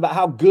themselves about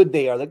how good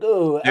they are. Like,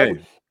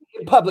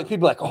 in public,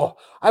 people are like, oh,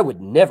 I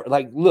would never.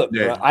 Like, look,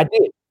 bro, I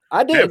did.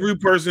 Every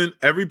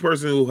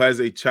person who has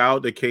a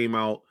child that came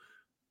out,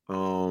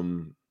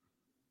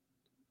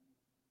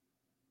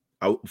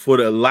 for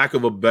the lack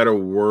of a better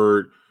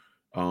word,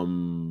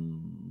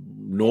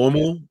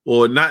 normal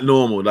or not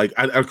normal. Like,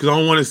 because I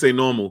don't want to say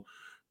normal,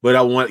 but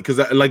I want, because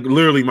like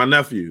literally my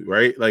nephew,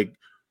 right? Like,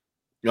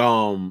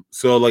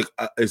 so like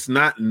it's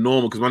not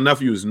normal because my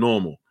nephew is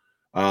normal,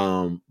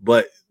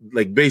 but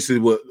like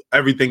basically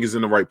everything is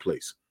in the right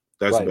place.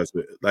 That's the best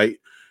bit. Like,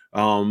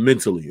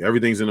 mentally,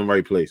 everything's in the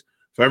right place.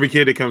 For every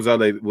kid that comes out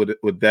like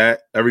with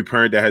that, every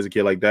parent that has a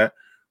kid like that,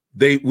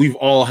 we've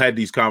all had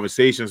these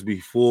conversations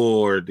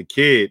before the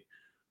kid.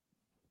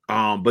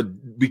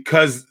 But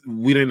because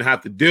we didn't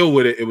have to deal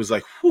with it, it was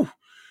like, whew,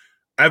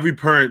 every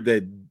parent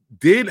that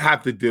did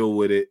have to deal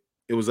with it,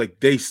 it was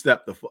like they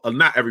stepped up.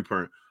 Not every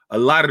parent, a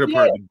lot of the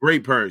parents, the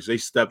great parents, they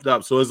stepped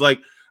up. So it's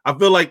like, I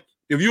feel like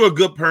if you're a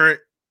good parent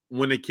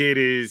when the kid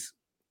is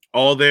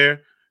all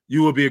there,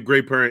 you would be a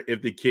great parent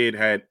if the kid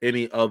had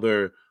any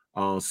other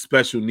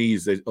special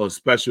needs or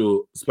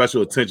special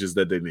attentions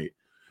that they need.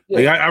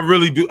 Like, I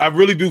really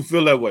do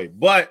feel that way,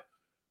 but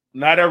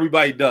not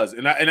everybody does.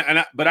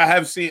 But I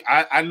have seen,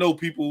 I know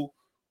people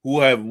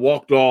who have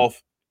walked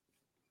off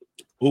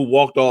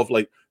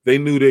like they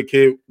knew their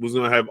kid was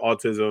gonna have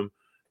autism,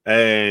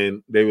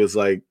 and they was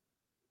like,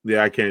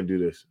 "Yeah, I can't do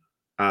this.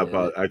 I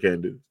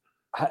can't do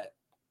this."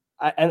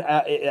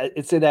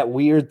 It's in that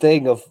weird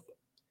thing of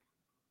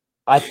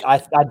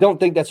I don't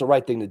think that's the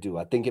right thing to do.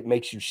 I think it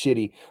makes you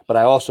shitty, but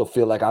I also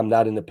feel like I'm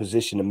not in a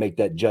position to make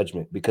that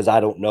judgment because I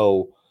don't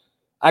know.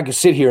 I could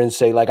sit here and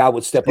say like I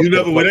would step up. You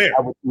never were there.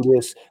 I would do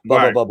this,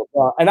 blah, blah, blah,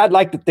 blah. And I'd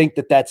like to think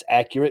that that's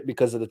accurate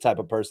because of the type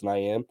of person I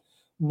am.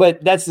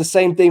 But that's the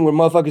same thing where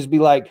motherfuckers be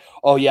like,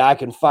 "Oh yeah, I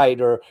can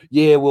fight," or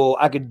 "Yeah, well,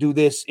 I could do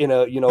this in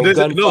a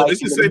gunfight." No,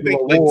 it's the same thing.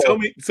 Like,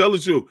 tell the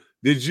truth.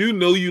 Did you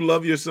know you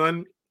love your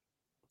son?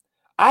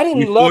 I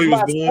didn't love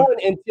my son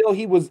until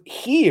he was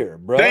here,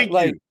 bro. Thank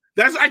you.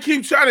 I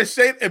keep trying to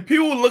say, and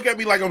people look at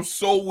me like I'm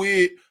so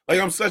weird,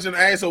 like I'm such an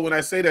asshole when I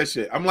say that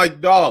shit. I'm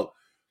like, dog,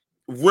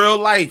 real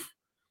life.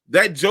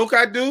 That joke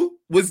I do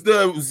was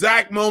the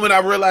exact moment I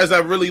realized I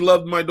really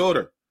loved my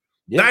daughter.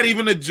 Yeah. Not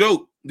even a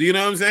joke. Do you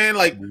know what I'm saying?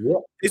 Like,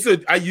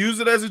 I use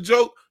it as a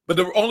joke, but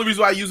the only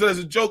reason why I use it as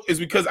a joke is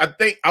because I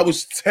think I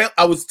was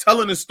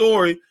telling a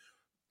story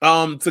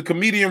to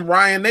comedian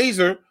Ryan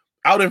Nazer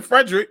out in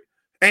Frederick,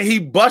 and he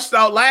bust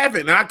out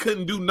laughing, and I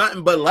couldn't do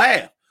nothing but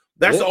laugh.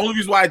 That's the only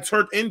reason why I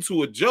turned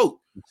into a joke.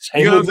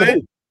 You know what I'm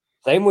saying?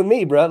 Same with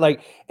me, bro.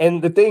 Like,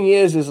 and the thing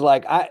is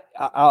like I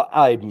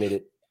admit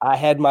it. I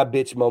had my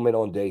bitch moment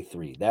on day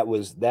 3. That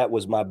was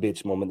my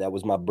bitch moment. That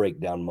was my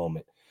breakdown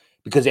moment.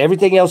 Because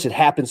everything else had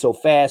happened so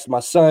fast. My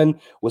son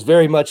was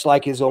very much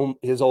like his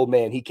old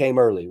man. He came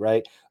early,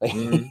 right?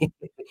 He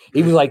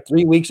was like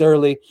 3 weeks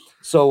early.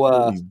 So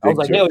I was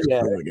like, hell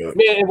yeah.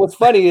 Man, and what's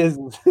funny is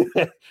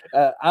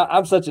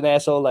I'm such an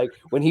asshole. Like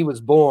when he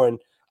was born,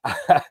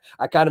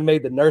 I kind of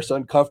made the nurse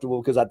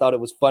uncomfortable because I thought it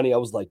was funny. I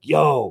was like,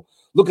 yo,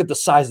 look at the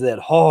size of that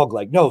hog.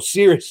 Like, no,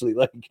 seriously,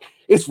 like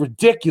it's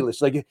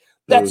ridiculous. Like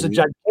that's a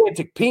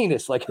gigantic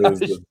penis. Like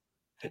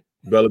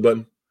belly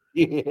button.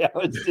 Yeah,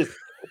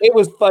 it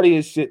was funny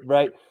as shit,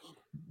 right?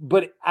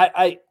 But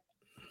I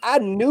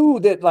knew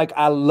that like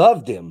I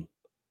loved him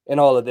and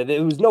all of that.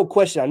 There was no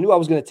question. I knew I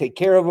was going to take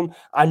care of him.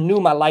 I knew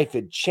my life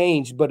had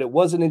changed, but it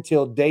wasn't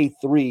until day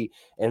 3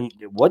 and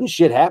it wasn't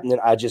shit happening.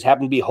 I just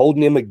happened to be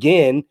holding him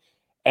again.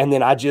 And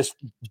then I just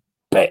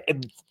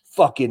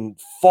fucking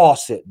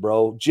faucet,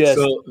 bro.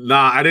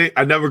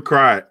 I never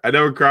cried. I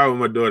never cried with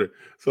my daughter.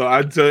 So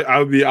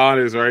I'll be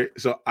honest, right?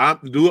 So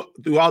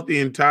throughout the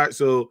entire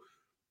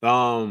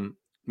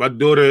my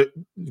daughter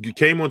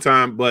came on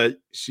time, but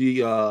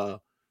she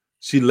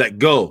let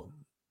go.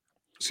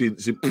 She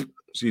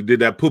did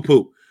that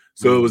poo.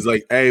 So it was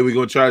like, hey, we're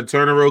gonna try to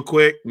turn her real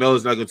quick. No,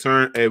 it's not gonna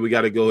turn. Hey, we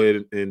gotta go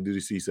ahead and do the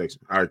C-section.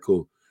 All right,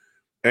 cool.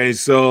 And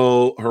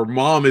so her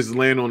mom is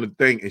laying on the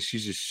thing and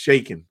she's just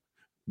shaking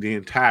the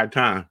entire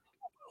time.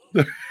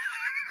 All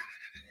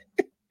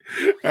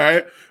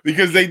right,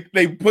 because they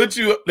put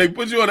you on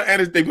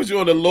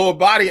the lower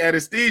body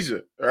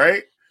anesthesia,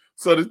 right?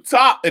 So the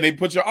top, and they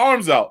put your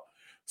arms out.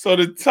 So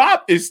the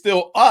top is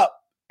still up,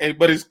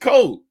 but it's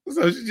cold.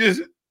 So she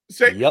just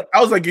shake. Yep.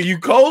 I was like, "Are you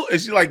cold?" And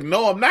she's like,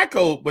 "No, I'm not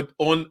cold." But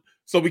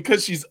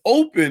because she's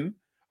open,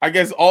 I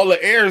guess all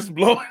the air is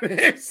blowing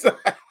inside.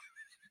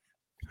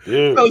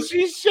 Dude. So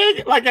she's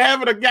shaking like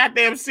having a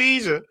goddamn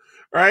seizure,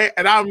 right?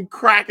 And I'm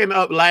cracking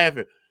up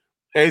laughing.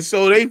 And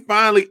so they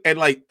finally, and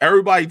like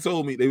everybody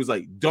told me, they was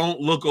like, "Don't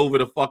look over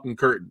the fucking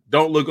curtain.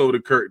 Don't look over the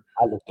curtain."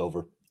 I looked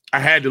over. I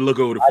had to look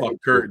over the fucking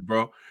curtain,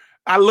 bro.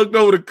 I looked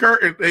over the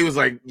curtain. They was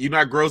like, "You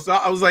not grossed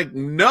out?" I was like,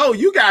 "No,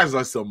 you guys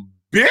are some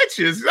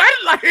bitches."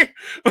 Like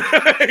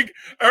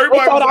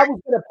everybody thought I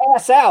was gonna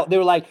pass out. They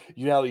were like,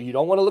 you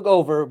don't want to look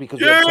over because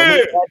we have so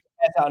many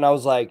pass out. And I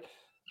was like,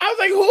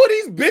 who are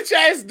these bitch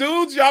ass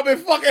dudes y'all been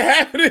fucking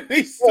having in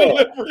these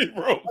delivery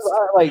rooms?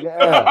 Like,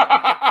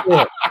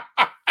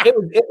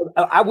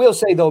 I will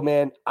say though,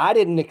 man, I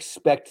didn't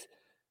expect.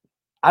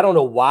 I don't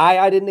know why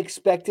I didn't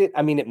expect it.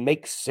 I mean, it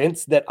makes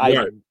sense that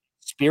I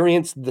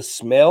experienced the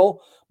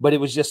smell, but it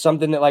was just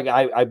something that like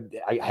I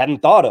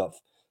hadn't thought of.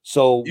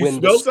 So when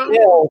the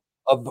smell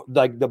of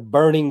like the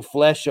burning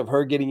flesh of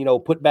her getting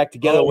put back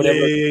together, whatever,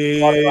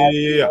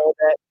 I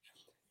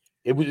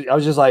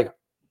was just like,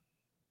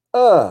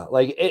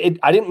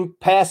 I didn't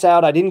pass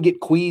out, I didn't get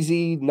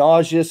queasy,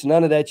 nauseous,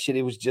 none of that shit.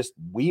 It was just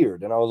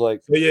weird, and I was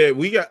like, so yeah,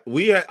 we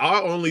had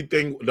our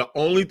the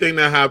only thing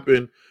that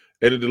happened,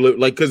 and it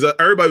like because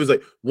everybody was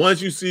like,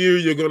 once you see her,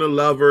 you're gonna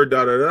love her,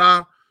 da da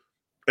da.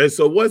 And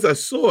so once I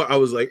saw her, I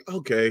was like,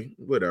 okay,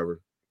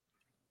 whatever.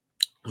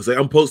 I was like,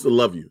 I'm supposed to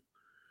love you.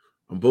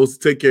 I'm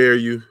supposed to take care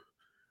of you.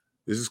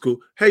 This is cool.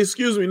 Hey,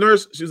 excuse me,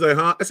 nurse. She was like,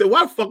 huh? I said,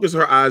 why the fuck is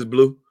her eyes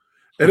blue?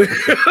 And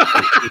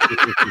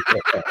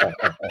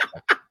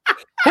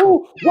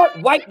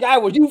what white guy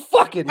were you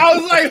fucking? I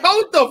was like,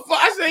 hold the fuck.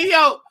 I said,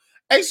 yo,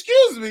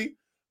 excuse me,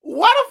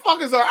 why the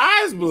fuck is her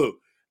eyes blue?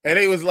 And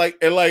it was like,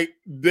 it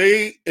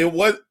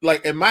was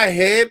like in my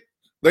head,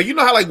 like, you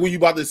know how like when you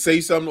about to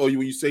say something or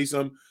when you say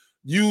something,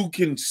 you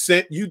can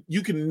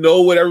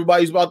know what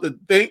everybody's about to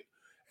think,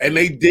 and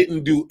they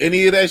didn't do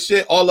any of that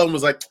shit. All of them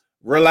was like,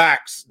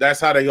 relax. That's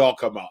how they all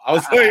come out. I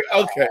was like,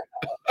 okay.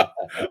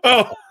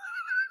 Oh,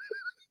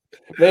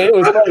 man, it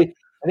was funny.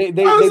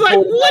 I was like,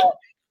 what?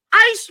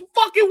 I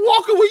fucking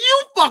walking with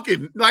you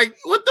fucking. Like,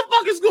 what the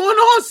fuck is going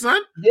on,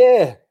 son?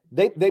 Yeah.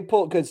 They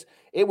pulled, because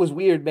it was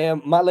weird,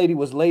 man. My lady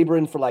was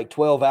laboring for like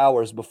 12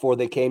 hours before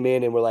they came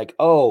in and were like,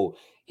 oh,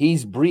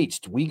 he's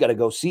breached. We got to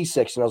go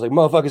C-section. I was like,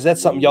 motherfuckers,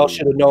 that's something y'all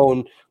should have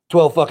known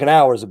 12 fucking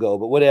hours ago,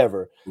 but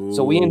whatever. Ooh.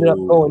 So we ended up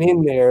going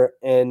in there,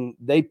 and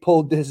they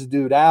pulled this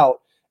dude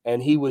out,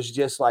 and he was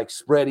just like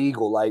spread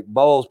eagle, like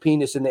balls,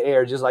 penis in the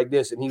air, just like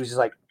this. And he was just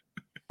like,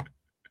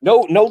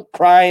 no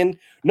crying,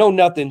 no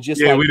nothing. Just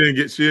she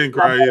didn't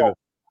cry either.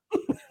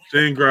 She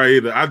didn't cry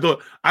either.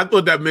 I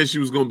thought that meant she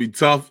was gonna be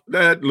tough.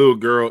 That little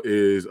girl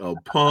is a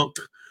punk.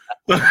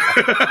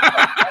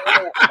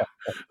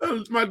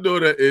 My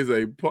daughter is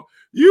a punk.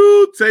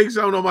 You take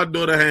something on my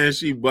daughter's hand,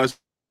 she busts.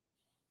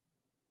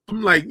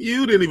 I'm like,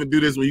 you didn't even do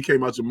this when you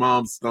came out your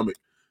mom's stomach.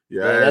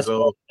 Yeah, that's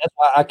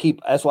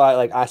why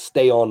like I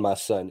stay on my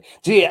son.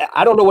 See,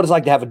 I don't know what it's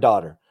like to have a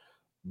daughter.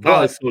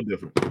 But, it's so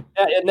different.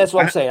 And that's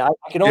what I'm saying. I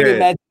can only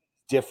imagine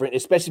it's different,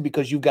 especially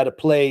because you've got to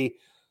play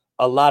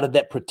a lot of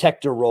that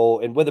protector role.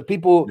 And whether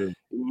people,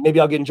 maybe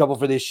I'll get in trouble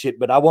for this shit,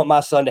 but I want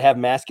my son to have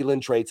masculine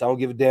traits. I don't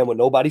give a damn what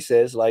nobody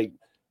says. Like,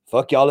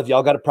 fuck y'all if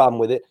y'all got a problem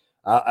with it.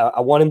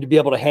 I want him to be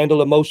able to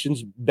handle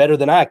emotions better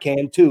than I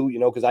can too,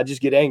 because I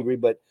just get angry,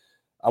 but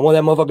I want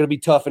that motherfucker to be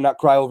tough and not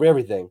cry over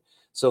everything.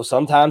 So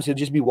sometimes he'll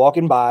just be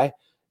walking by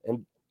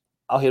and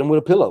I'll hit him with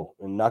a pillow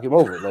and knock him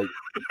over. Like,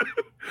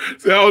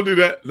 so I don't do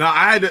that. Now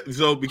I had to,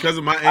 so because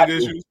of my anger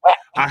issues,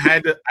 I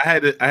had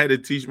to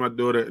teach my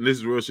daughter, and this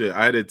is real shit.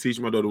 I had to teach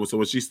my daughter. So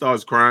when she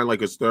starts crying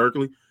like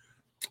hysterically,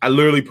 I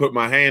literally put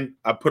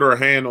her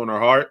hand on her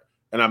heart,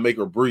 and I make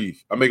her breathe.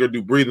 I make her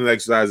do breathing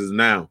exercises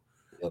now,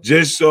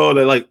 just so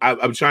that like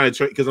I'm trying to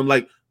train, because I'm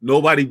like,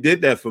 nobody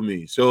did that for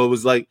me. So it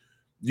was like,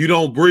 you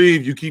don't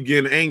breathe, you keep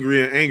getting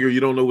angry and angry,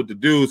 you don't know what to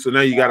do. So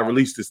now you got to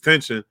release this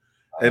tension,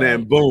 and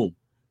then boom.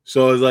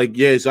 So it's like,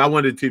 yeah. So I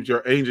wanted to teach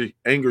her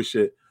anger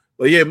shit.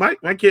 But yeah, my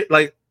kid,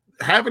 like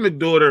having a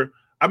daughter.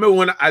 I remember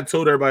when I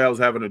told everybody I was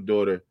having a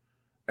daughter,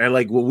 and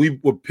like when we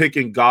were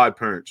picking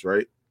godparents,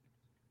 right?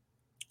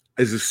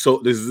 This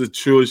is the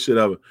truest shit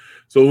ever.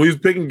 So when we was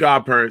picking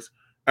godparents,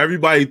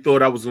 everybody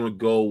thought I was gonna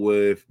go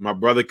with my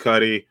brother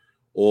Cuddy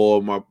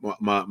or my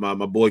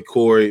boy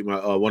Corey,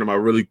 one of my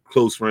really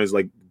close friends,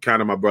 like kind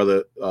of my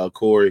brother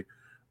Corey,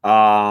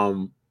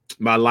 one of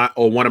my line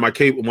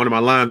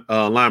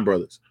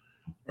brothers,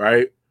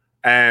 right?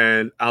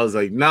 And I was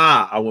like,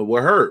 nah, I went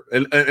with her.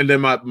 And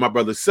then my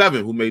brother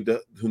Seven, who made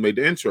the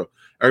intro,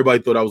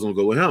 everybody thought I was gonna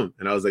go with him.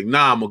 And I was like,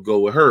 nah, I'm gonna go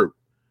with Herb.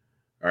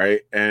 All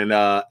right. And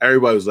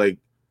everybody was like,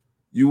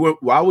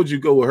 why would you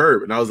go with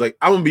Herb? And I was like,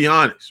 I'm gonna be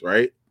honest,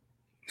 right?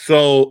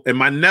 So, and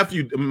my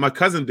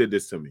cousin did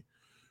this to me.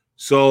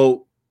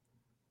 So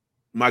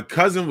my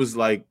cousin was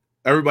like,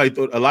 a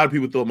lot of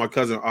people thought my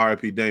cousin,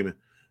 R.I.P. Damon,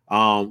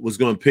 was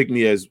gonna pick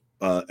me as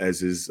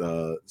his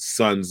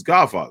son's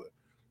godfather.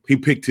 He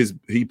picked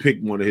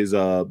one of his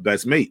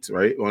best mates,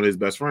 right? One of his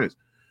best friends.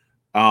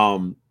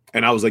 And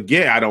I was like,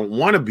 yeah, I don't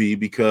want to be,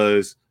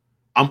 because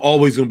I'm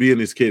always going to be in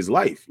this kid's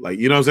life. Like,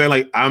 you know what I'm saying?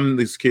 Like, I'm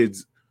this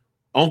kid's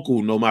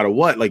uncle no matter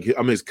what. Like,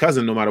 I'm his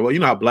cousin no matter what. You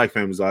know how black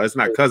families are. It's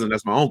not cousin,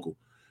 that's my uncle,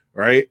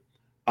 right?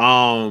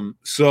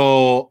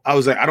 So I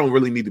was like, I don't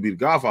really need to be the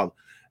godfather.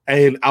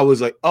 And I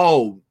was like,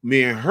 oh,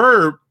 me and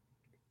Herb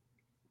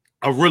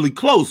are really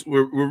close.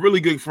 We're really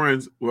good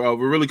friends. We're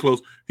really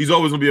close. He's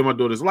always going to be in my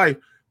daughter's life.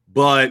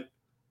 But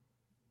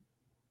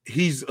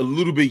he's a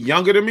little bit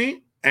younger than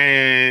me,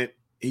 and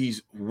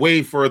he's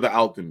way further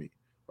out than me,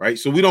 right?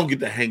 So we don't get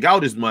to hang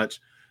out as much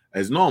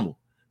as normal.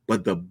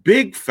 But the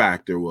big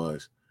factor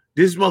was,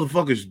 this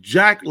motherfucker's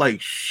jacked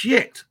like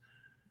shit.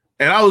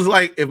 And I was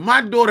like, if my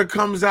daughter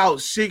comes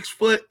out 6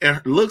 foot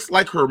and looks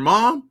like her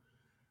mom,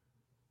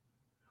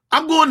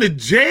 I'm going to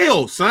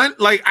jail, son.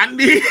 Like, I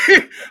need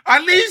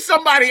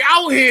somebody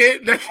out here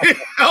that can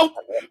help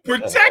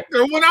protect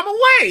her when I'm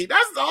away.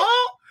 That's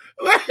all.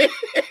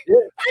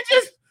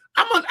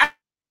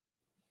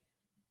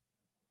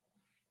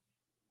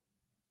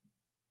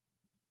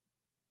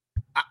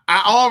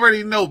 I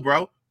already know,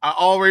 bro. I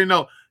already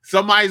know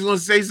somebody's gonna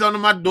say something to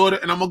my daughter,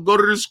 and I'm gonna go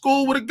to the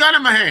school with a gun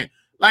in my hand.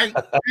 Like,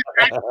 I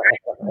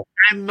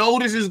know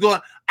this is going.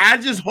 I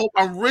just hope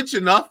I'm rich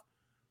enough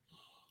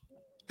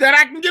that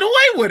I can get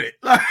away with it.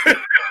 That's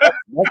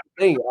the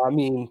thing. I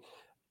mean,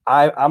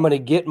 I'm gonna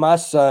get my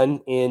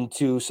son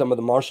into some of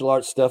the martial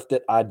arts stuff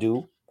that I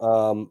do.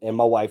 And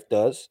my wife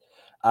does.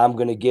 I'm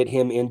going to get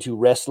him into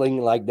wrestling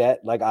like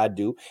that, like I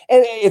do.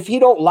 And if he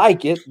don't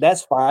like it,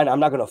 that's fine. I'm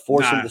not going to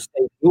force him to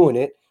stay doing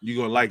it. You're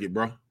going to like it,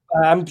 bro.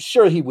 I'm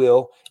sure he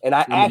will. And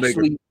I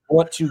actually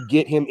want to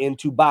get him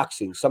into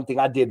boxing,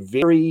 something I did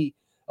a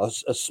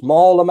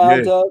small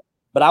amount of,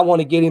 but I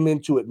want to get him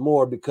into it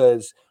more,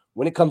 because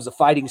when it comes to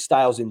fighting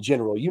styles in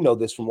general, you know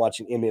this from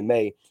watching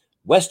MMA,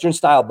 Western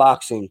style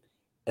boxing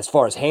as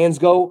far as hands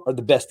go, are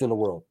the best in the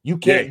world. You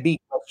can't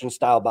beat Western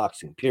style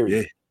boxing,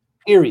 period.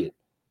 Period.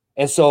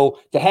 And so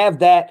to have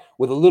that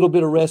with a little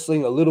bit of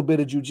wrestling, a little bit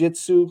of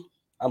jiu-jitsu,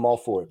 I'm all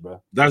for it,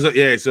 bro.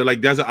 So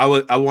like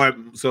I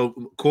want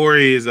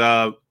Corey is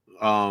not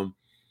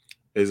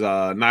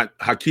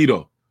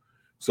Hapkido.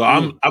 So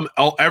I'm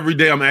every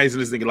day I'm asking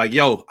this nigga like,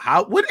 yo,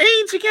 what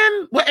age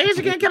again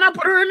can I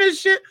put her in this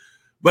shit?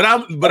 But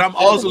I'm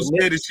also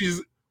scared that she's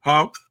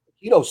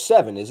Hapkido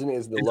 7, isn't it?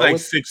 Is the it's lowest?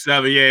 like 6,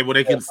 7, yeah, where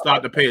they can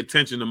start to pay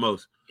attention the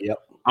most. Yep.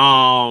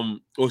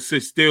 Or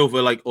sit still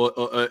for like or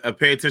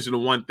pay attention to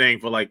one thing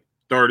for like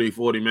 30,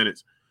 40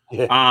 minutes.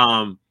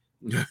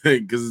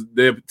 Because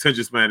their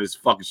attention span is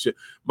fucking shit.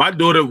 My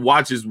daughter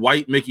watches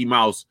White Mickey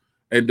Mouse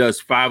and does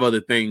 5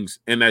 other things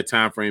in that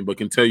time frame, but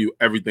can tell you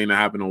everything that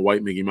happened on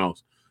White Mickey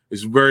Mouse.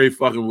 It's very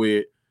fucking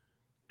weird.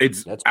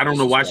 I don't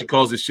know why she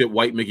calls this shit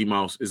White Mickey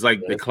Mouse. It's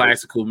like the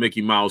classical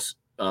Mickey Mouse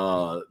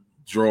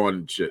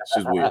drawing shit. It's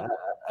just weird.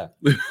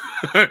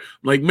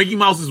 Like Mickey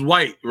Mouse is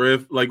white,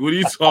 Riff. Like, what are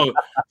you talking?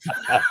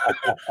 I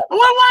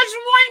want to watch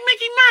White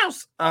Mickey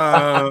Mouse.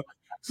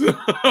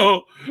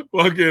 So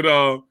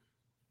fucking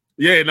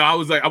yeah, no, I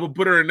was like, I'm gonna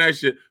put her in that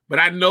shit, but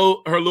I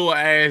know her little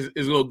ass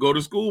is gonna go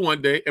to school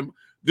one day. And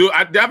dude,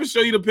 I ever show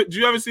you the picture? Did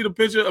you ever see the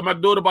picture of my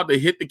daughter about to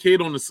hit the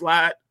kid on the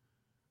slide?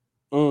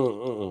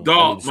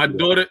 Dog, my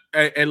daughter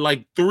at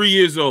like 3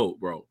 years old,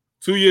 bro.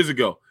 2 years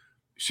ago,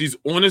 she's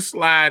on a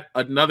slide.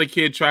 Another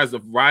kid tries to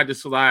ride the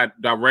slide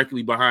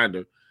directly behind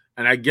her,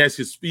 and I guess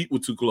his feet were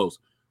too close.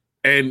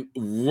 And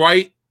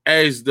right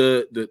as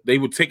they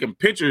were taking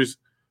pictures,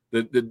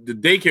 the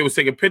daycare was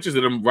taking pictures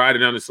of them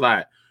riding down the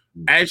slide.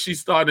 As she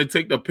started to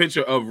take the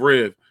picture of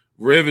Riv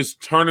is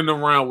turning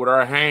around with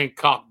her hand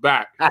cocked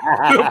back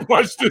to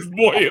punch this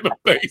boy in the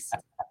face.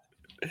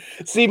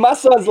 See, my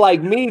son's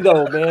like me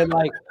though, man.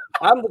 Like,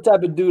 I'm the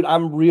type of dude,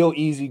 I'm real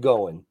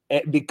easygoing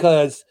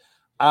because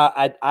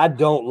I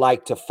don't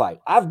like to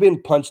fight. I've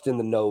been punched in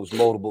the nose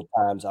multiple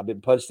times. I've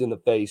been punched in the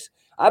face.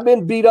 I've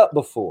been beat up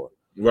before.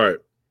 Right.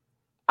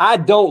 I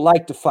don't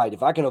like to fight.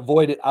 If I can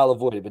avoid it, I'll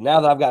avoid it. But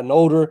now that I've gotten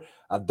older,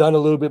 I've done a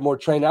little bit more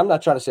training. I'm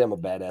not trying to say I'm a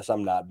badass.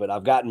 I'm not. But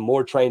I've gotten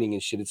more training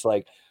and shit. It's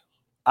like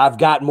I've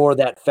got more of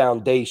that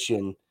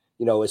foundation,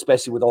 you know,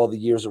 especially with all the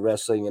years of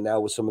wrestling and now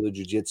with some of the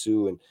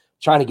jiu-jitsu and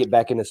trying to get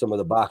back into some of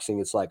the boxing.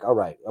 It's like, all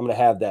right, I'm going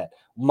to have that.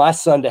 My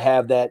son to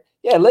have that.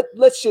 Yeah,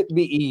 let shit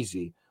be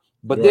easy.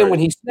 But then when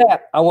he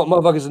snapped, I want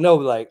motherfuckers to know,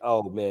 like,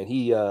 oh, man,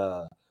 he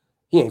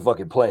ain't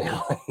fucking playing.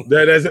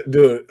 That's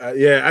dude.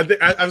 Yeah, I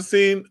think I've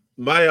seen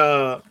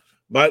my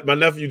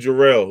nephew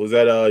Jarrell, who's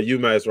at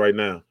UMass right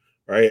now,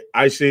 right?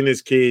 I seen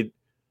this kid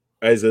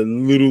as a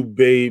little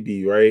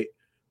baby, right?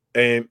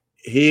 And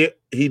he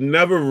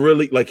never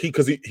really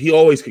because he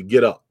always could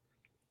get up.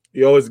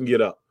 He always can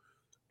get up.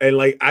 And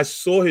like I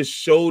saw his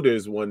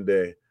shoulders one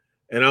day,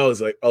 and I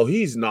was like, oh,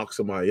 he's knocked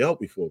somebody out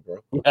before, bro.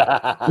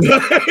 I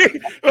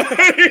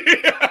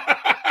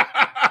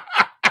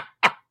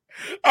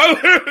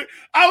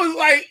was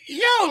like,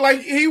 yo,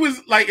 like he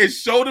was like his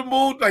shoulder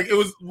moved, like it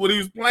was when he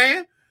was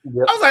playing.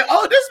 Yep. I was like,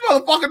 oh, this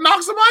motherfucker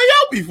knocked somebody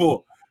out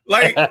before.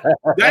 Like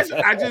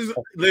I just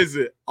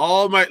listen.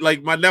 All my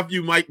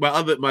nephew Mike,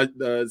 my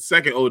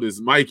second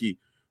oldest Mikey,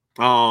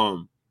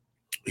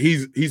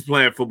 he's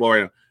playing football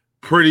right now.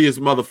 Prettiest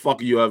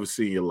motherfucker you ever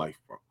see in your life,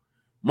 bro.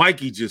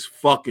 Mikey just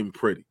fucking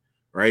pretty,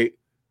 right?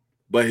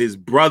 But his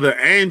brother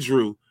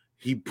Andrew,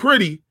 he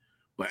pretty,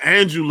 but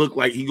Andrew looked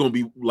like he gonna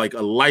be like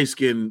a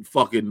light-skinned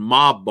fucking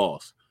mob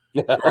boss.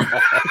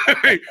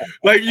 Right?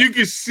 Like you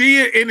can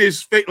see it in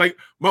his face. Like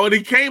when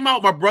he came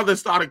out, my brother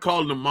started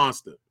calling him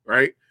Monster,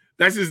 right?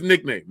 That's his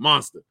nickname,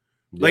 Monster.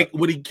 Yep. Like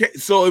when he came,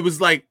 so it was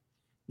like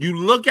you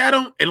look at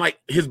him and like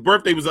his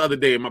birthday was the other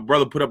day, and my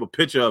brother put up a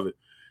picture of it,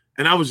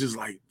 and I was just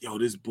like, yo,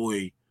 this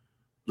boy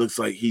looks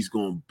like he's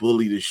gonna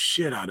bully the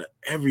shit out of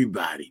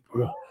everybody,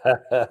 bro.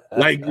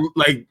 like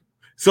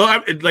so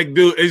I like,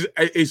 dude,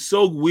 it's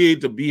so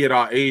weird to be at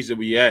our age that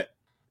we at.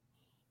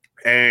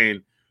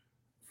 And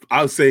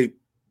I'll say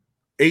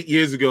 8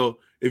 years ago,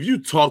 if you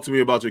talk to me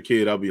about your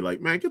kid, I'll be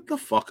like, man, get the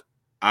fuck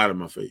out of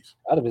my face.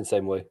 I'd have been the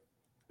same way.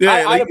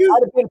 Yeah, I'd have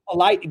been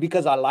polite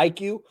because I like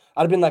you.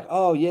 I'd have been like,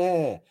 oh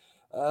yeah.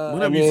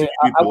 Whenever you see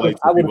people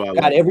I would have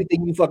got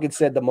everything you fucking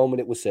said the moment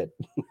it was said.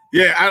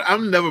 Yeah,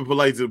 I'm never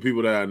polite to the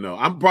people that I know.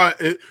 I'm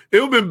probably it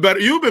would been better.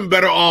 You've been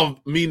better off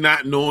me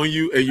not knowing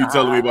you and you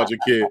telling me about your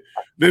kid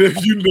than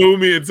if you knew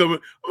me and tell me.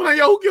 I'm like,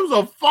 yo, who gives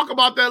a fuck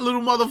about that little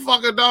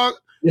motherfucker, dog?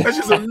 That's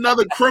just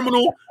another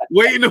criminal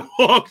waiting to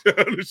walk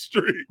down the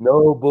street.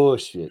 No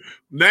bullshit.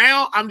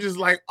 Now I'm just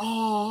like,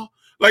 oh,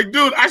 like,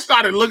 dude, I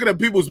started looking at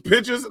people's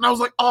pictures and I was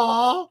like,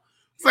 oh.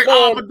 It's like,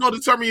 oh, my daughter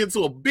turned me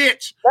into a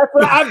bitch. That's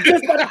what I'm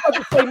just about to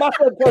fucking say. My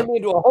son turned me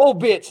into a whole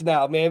bitch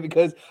now, man,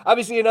 because I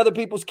be seeing other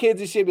people's kids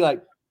and shit be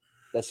like,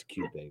 that's a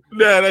cute baby.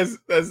 Yeah, that's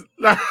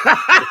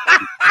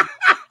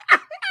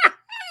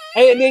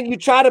And then you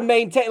try to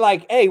maintain,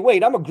 like, hey,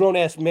 wait, I'm a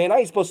grown-ass man. I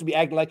ain't supposed to be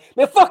acting like,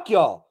 man, fuck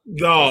y'all.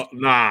 No,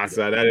 nah,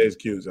 son, that is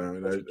cute,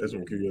 son. That's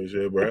some cute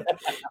shit, bro.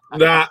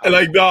 Nah,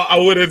 like, no,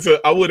 we went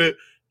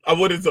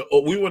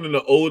in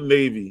the Old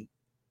Navy.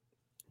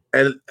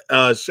 And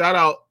shout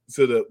out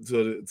to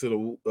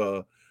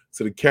the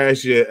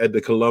cashier at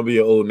the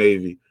Columbia Old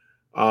Navy.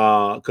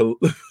 I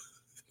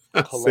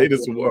say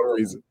this for one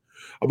reason.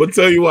 I'm gonna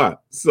tell you why.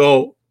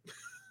 So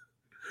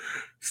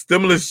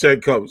stimulus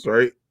check comes,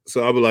 right?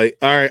 So I'll be like,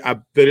 all right, I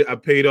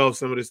paid off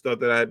some of the stuff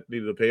that I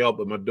needed to pay off,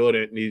 but my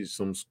daughter needed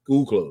some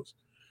school clothes.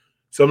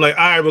 So I'm like,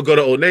 all right, we'll go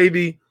to Old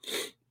Navy.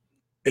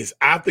 It's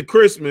after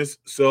Christmas,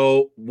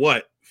 so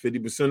what?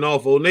 50%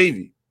 off Old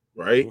Navy,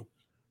 right? Mm-hmm.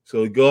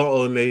 So we go to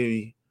Old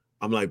Navy.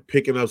 I'm like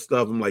picking up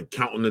stuff. I'm like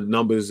counting the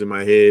numbers in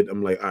my head.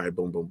 I'm like, all right,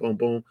 boom, boom, boom,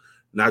 boom.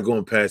 Not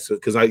going past it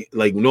because I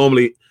like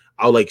normally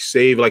I'll like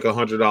save like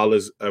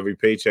 $100 every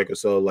paycheck or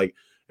so, like,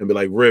 and be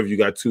like, Riv, you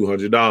got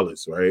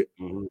 $200, right?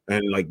 Mm-hmm.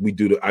 And like we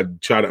do I'm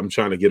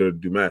trying to get her to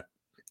do math.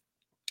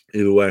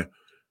 Either way,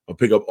 I'll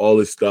pick up all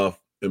this stuff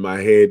in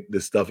my head.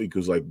 This stuff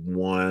equals like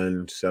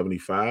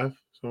 175,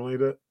 something like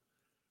that.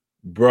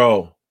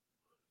 Bro.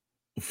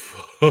 You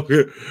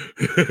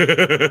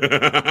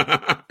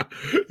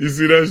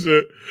see that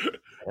shit?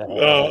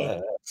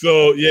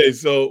 So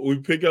we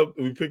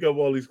pick up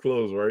all these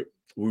clothes, right?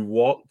 We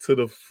walk to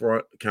the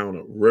front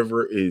counter.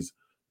 River is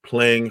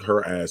playing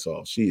her ass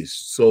off. She is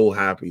so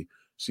happy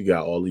she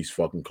got all these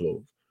fucking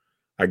clothes.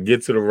 I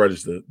get to the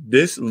register.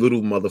 This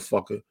little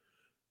motherfucker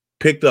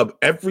picked up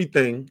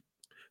everything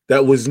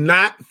that was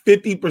not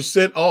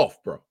 50% off,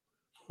 bro.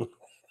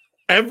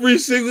 Every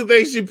single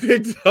thing she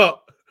picked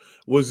up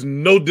was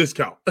no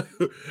discount.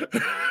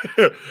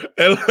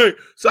 And like,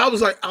 so I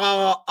was like,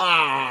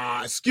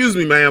 excuse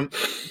me, ma'am.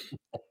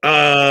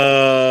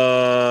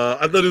 I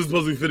thought it was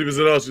supposed to be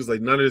 50% off. She was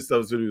like, none of this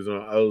stuff is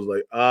 50% off. I was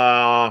like,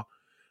 all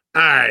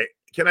right,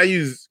 can I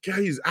use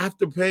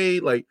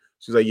Afterpay? Like,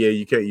 she's like, yeah,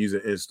 you can't use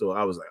it in store.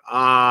 I was like,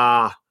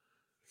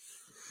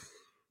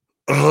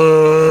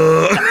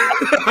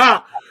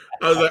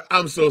 I was like,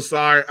 I'm so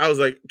sorry. I was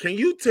like, can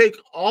you take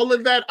all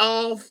of that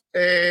off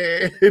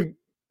and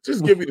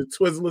just give me the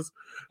Twizzlers?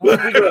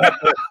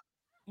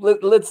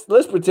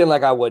 Let's pretend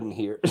like I wasn't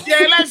here.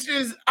 Yeah,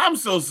 I'm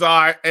so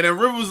sorry. And then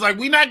River was like,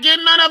 we not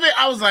getting none of it.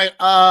 I was like,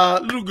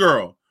 little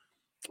girl,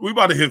 we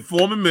about to hit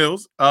Foreman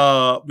Mills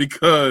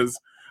because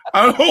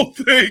I don't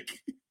think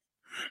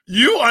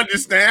you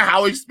understand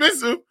how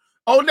expensive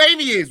Old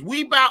Navy is.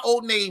 We buy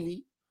Old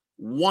Navy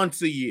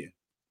once a year,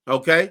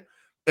 okay?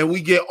 And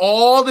we get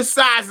all the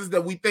sizes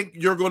that we think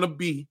you're going to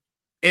be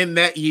in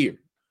that year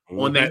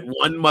on that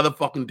one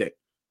motherfucking day,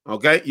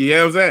 okay? You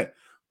know what I'm saying?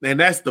 And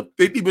that's the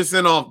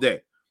 50% off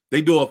day.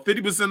 They do a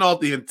 50% off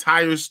the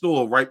entire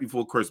store right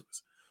before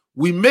Christmas.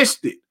 We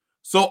missed it.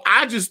 So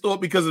I just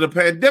thought because of the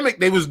pandemic,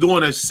 they was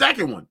doing a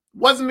second one.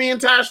 Wasn't the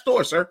entire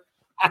store, sir.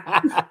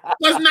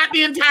 Was not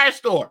the entire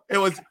store. It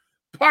was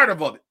part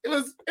of it.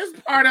 It's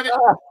part of it.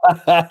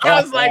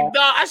 I was like,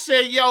 dog, I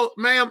said, yo,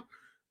 ma'am,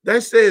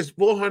 that says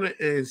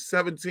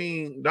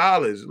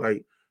 $417.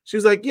 Like,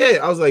 she's like, yeah.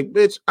 I was like,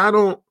 bitch,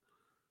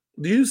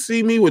 do you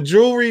see me with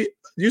jewelry?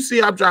 You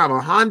see I'm driving a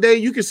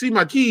Hyundai? You can see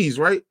my keys,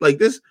 right? Like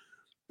this,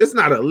 it's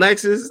not a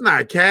Lexus, it's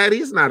not a Caddy,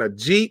 it's not a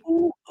Jeep.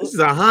 This is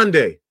a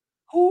Hyundai.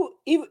 Who,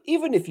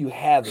 even if you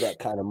have that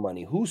kind of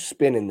money, who's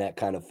spending that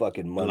kind of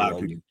fucking money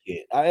on you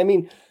kid? I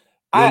mean,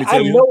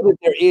 I know that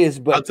there is,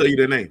 but I'll tell you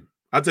the name.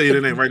 I'll tell you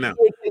the name right now.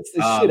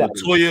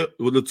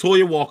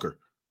 Latoya Walker,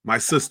 my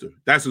sister.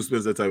 That's who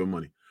spends that type of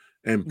money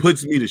and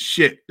puts me to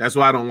shit. That's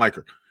why I don't like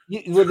her.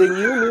 Well, then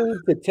you need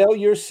to tell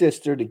your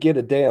sister to get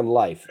a damn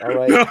life. All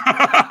right.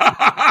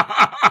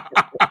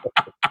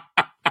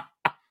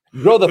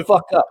 Grow the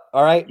fuck up.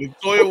 All right.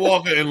 Latoya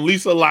Walker and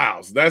Lisa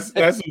Lyles. That's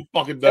who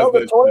fucking does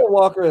that. Latoya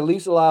Walker and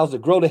Lisa Lyles to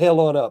grow the hell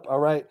on up. All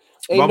right.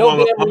 My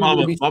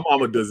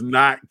mama does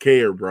not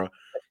care, bro.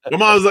 My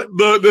mom was like,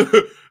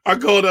 I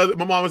called her.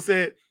 My mama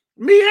said,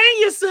 me and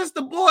your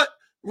sister bought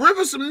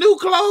River some new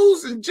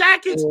clothes and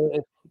jackets.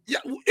 Yeah,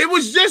 it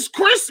was just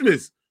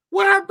Christmas.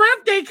 With her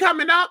birthday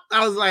coming up,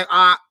 I was like,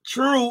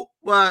 true,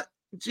 but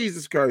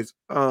Jesus Christ.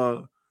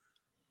 I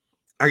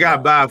gotta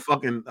buy a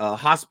fucking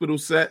hospital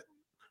set.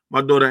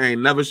 My daughter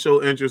ain't never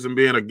show interest in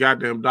being a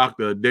goddamn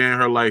doctor a day in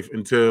her life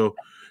until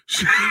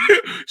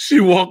she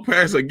walked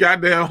past a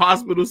goddamn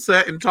hospital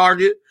set in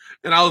Target.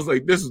 And I was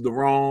like, this is the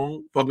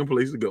wrong fucking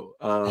place to go.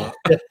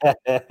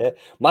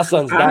 My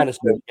son's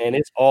dinosaur, man.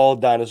 It's all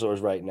dinosaurs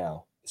right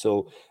now.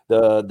 So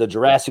the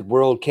Jurassic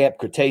World Camp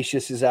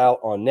Cretaceous is out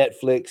on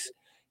Netflix.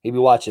 He be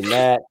watching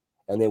that.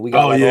 And then we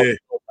got all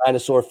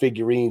dinosaur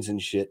figurines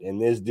and shit. And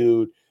this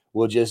dude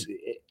will just,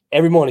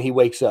 every morning he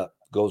wakes up,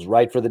 goes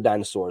right for the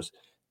dinosaurs,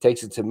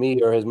 takes it to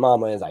me or his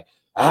mama, and is like,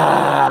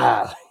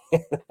 That's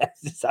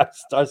just how it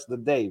starts the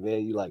day,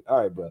 man. You're like, all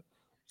right, bro.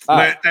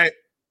 Hey,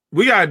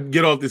 we gotta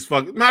get off this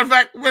fucking. Matter of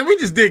fact, man, we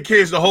just did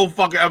kids the whole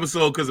fucking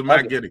episode because of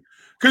Matt Giddy.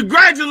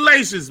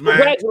 Congratulations, man.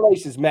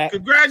 Congratulations, Matt.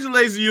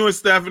 Congratulations, you and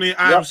Stephanie.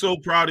 I am so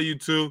proud of you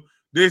too.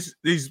 These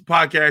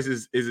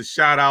podcasts is a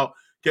shout out.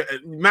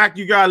 Mac,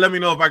 you gotta let me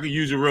know if I can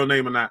use your real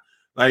name or not.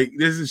 Like,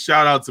 this is a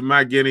shout out to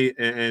Matt Giddy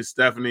and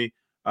Stephanie.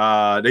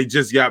 They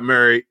just got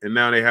married and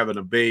now they having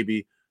a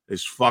baby.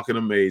 It's fucking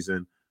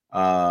amazing.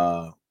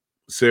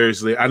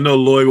 Seriously, I know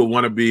Lloyd would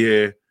want to be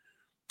here.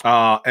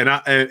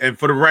 And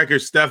for the record,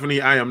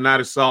 Stephanie, I am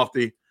not a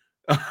softie.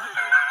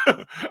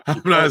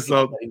 I'm not a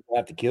softie. I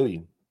have to kill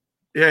you.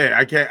 Yeah,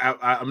 I can't.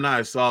 I'm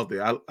not a softie.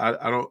 I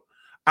don't.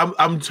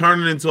 I'm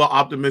turning into an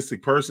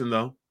optimistic person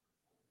though.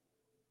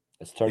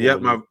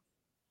 Yeah,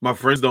 my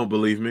friends don't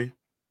believe me.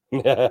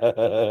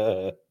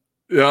 Yeah,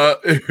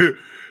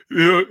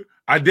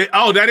 I did.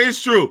 Oh, that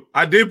is true.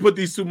 I did put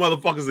these two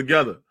motherfuckers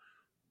together.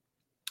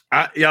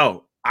 I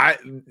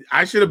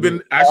should have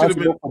been. I should have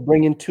been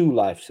bringing two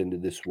lives into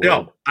this world.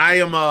 Yo,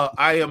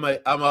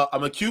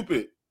 I'm a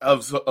Cupid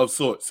of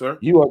sorts, sir.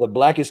 You are the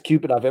blackest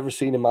Cupid I've ever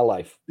seen in my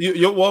life.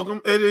 You're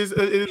welcome. It is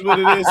what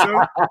it is,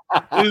 sir.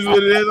 It is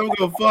what it is. I don't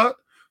give a fuck.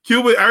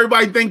 Cupid.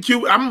 Everybody think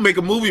Cupid. I'm gonna make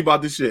a movie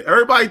about this shit.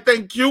 Everybody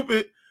think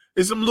Cupid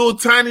is some little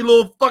tiny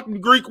little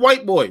fucking Greek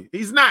white boy.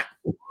 He's not.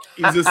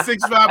 He's a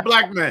 6'5"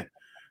 black man.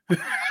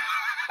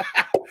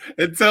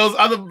 It tells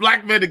other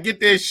black men to get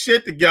their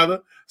shit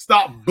together.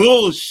 Stop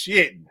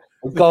bullshitting.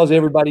 It calls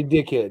everybody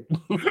dickhead.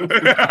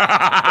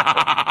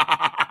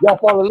 Y'all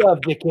fall in love,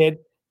 dickhead.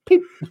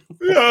 Peep.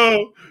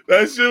 Yo,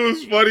 that shit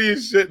was funny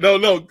as shit. No,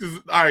 because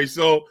all right,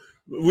 so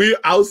we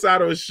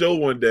outside of a show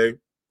one day.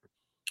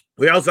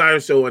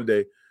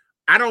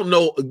 I don't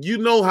know. You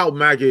know how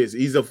Mac is.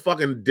 He's a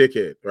fucking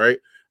dickhead, right?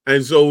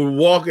 And so we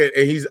walk in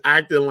and he's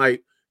acting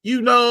like,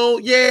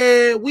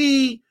 yeah,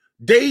 we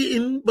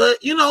dating, but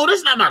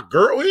that's not my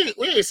girl. We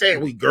ain't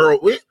saying we girl.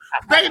 We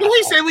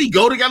say we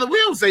go together. We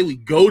don't say we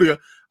go together.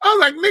 I was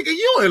like, nigga,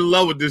 you in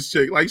love with this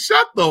chick. Like,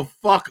 shut the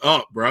fuck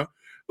up, bro.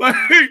 Like,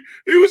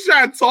 he was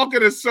trying to talk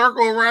in a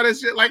circle around and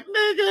shit. Like,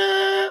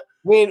 nigga.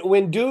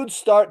 When dudes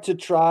start to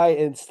try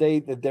and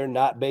state that they're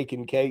not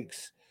baking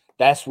cakes,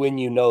 that's when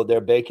you know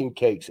they're baking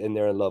cakes and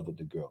they're in love with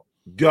the girl.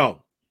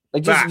 Go.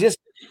 Like, just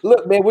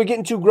look, man, we're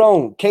getting too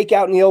grown. Cake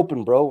out in the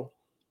open, bro.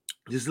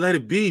 Just let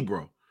it be,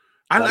 bro.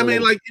 I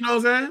mean, like, you know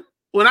what I'm saying?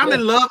 When I'm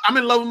in love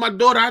with my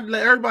daughter. I'd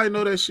let everybody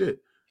know that shit.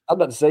 I'm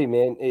about to say,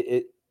 man,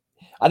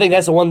 I think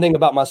that's the one thing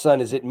about my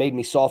son is it made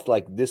me soft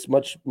like this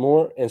much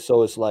more. And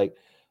so it's like,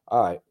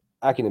 all right,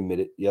 I can admit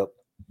it. Yep.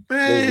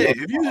 Man,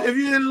 if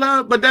you're in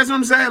love, but that's what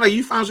I'm saying. Like,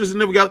 you found your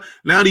significant other.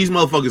 Now these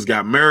motherfuckers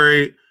got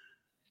married.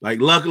 Like,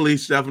 luckily,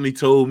 Stephanie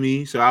told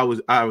me, so I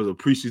was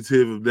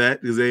appreciative of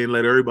that because they ain't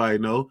let everybody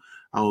know.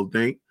 I don't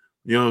think,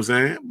 you know what I'm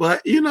saying.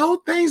 But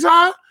things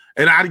are,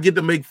 and I get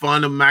to make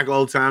fun of Mac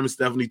all the time, and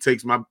Stephanie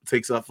takes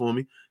up for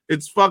me.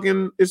 It's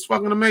fucking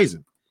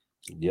amazing.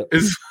 Yep,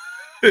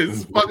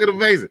 it's fucking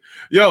amazing.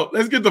 Yo,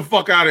 let's get the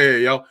fuck out of here,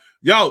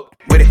 yo.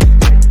 With it,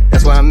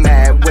 that's why I'm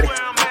mad with it.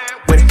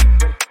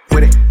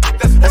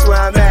 That's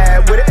why I'm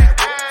mad with it.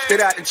 Straight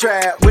out the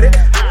trap with it.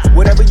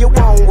 Whatever you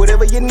want,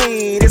 whatever you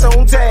need, it's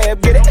on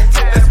tab. Get it.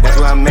 That's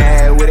why I'm mad.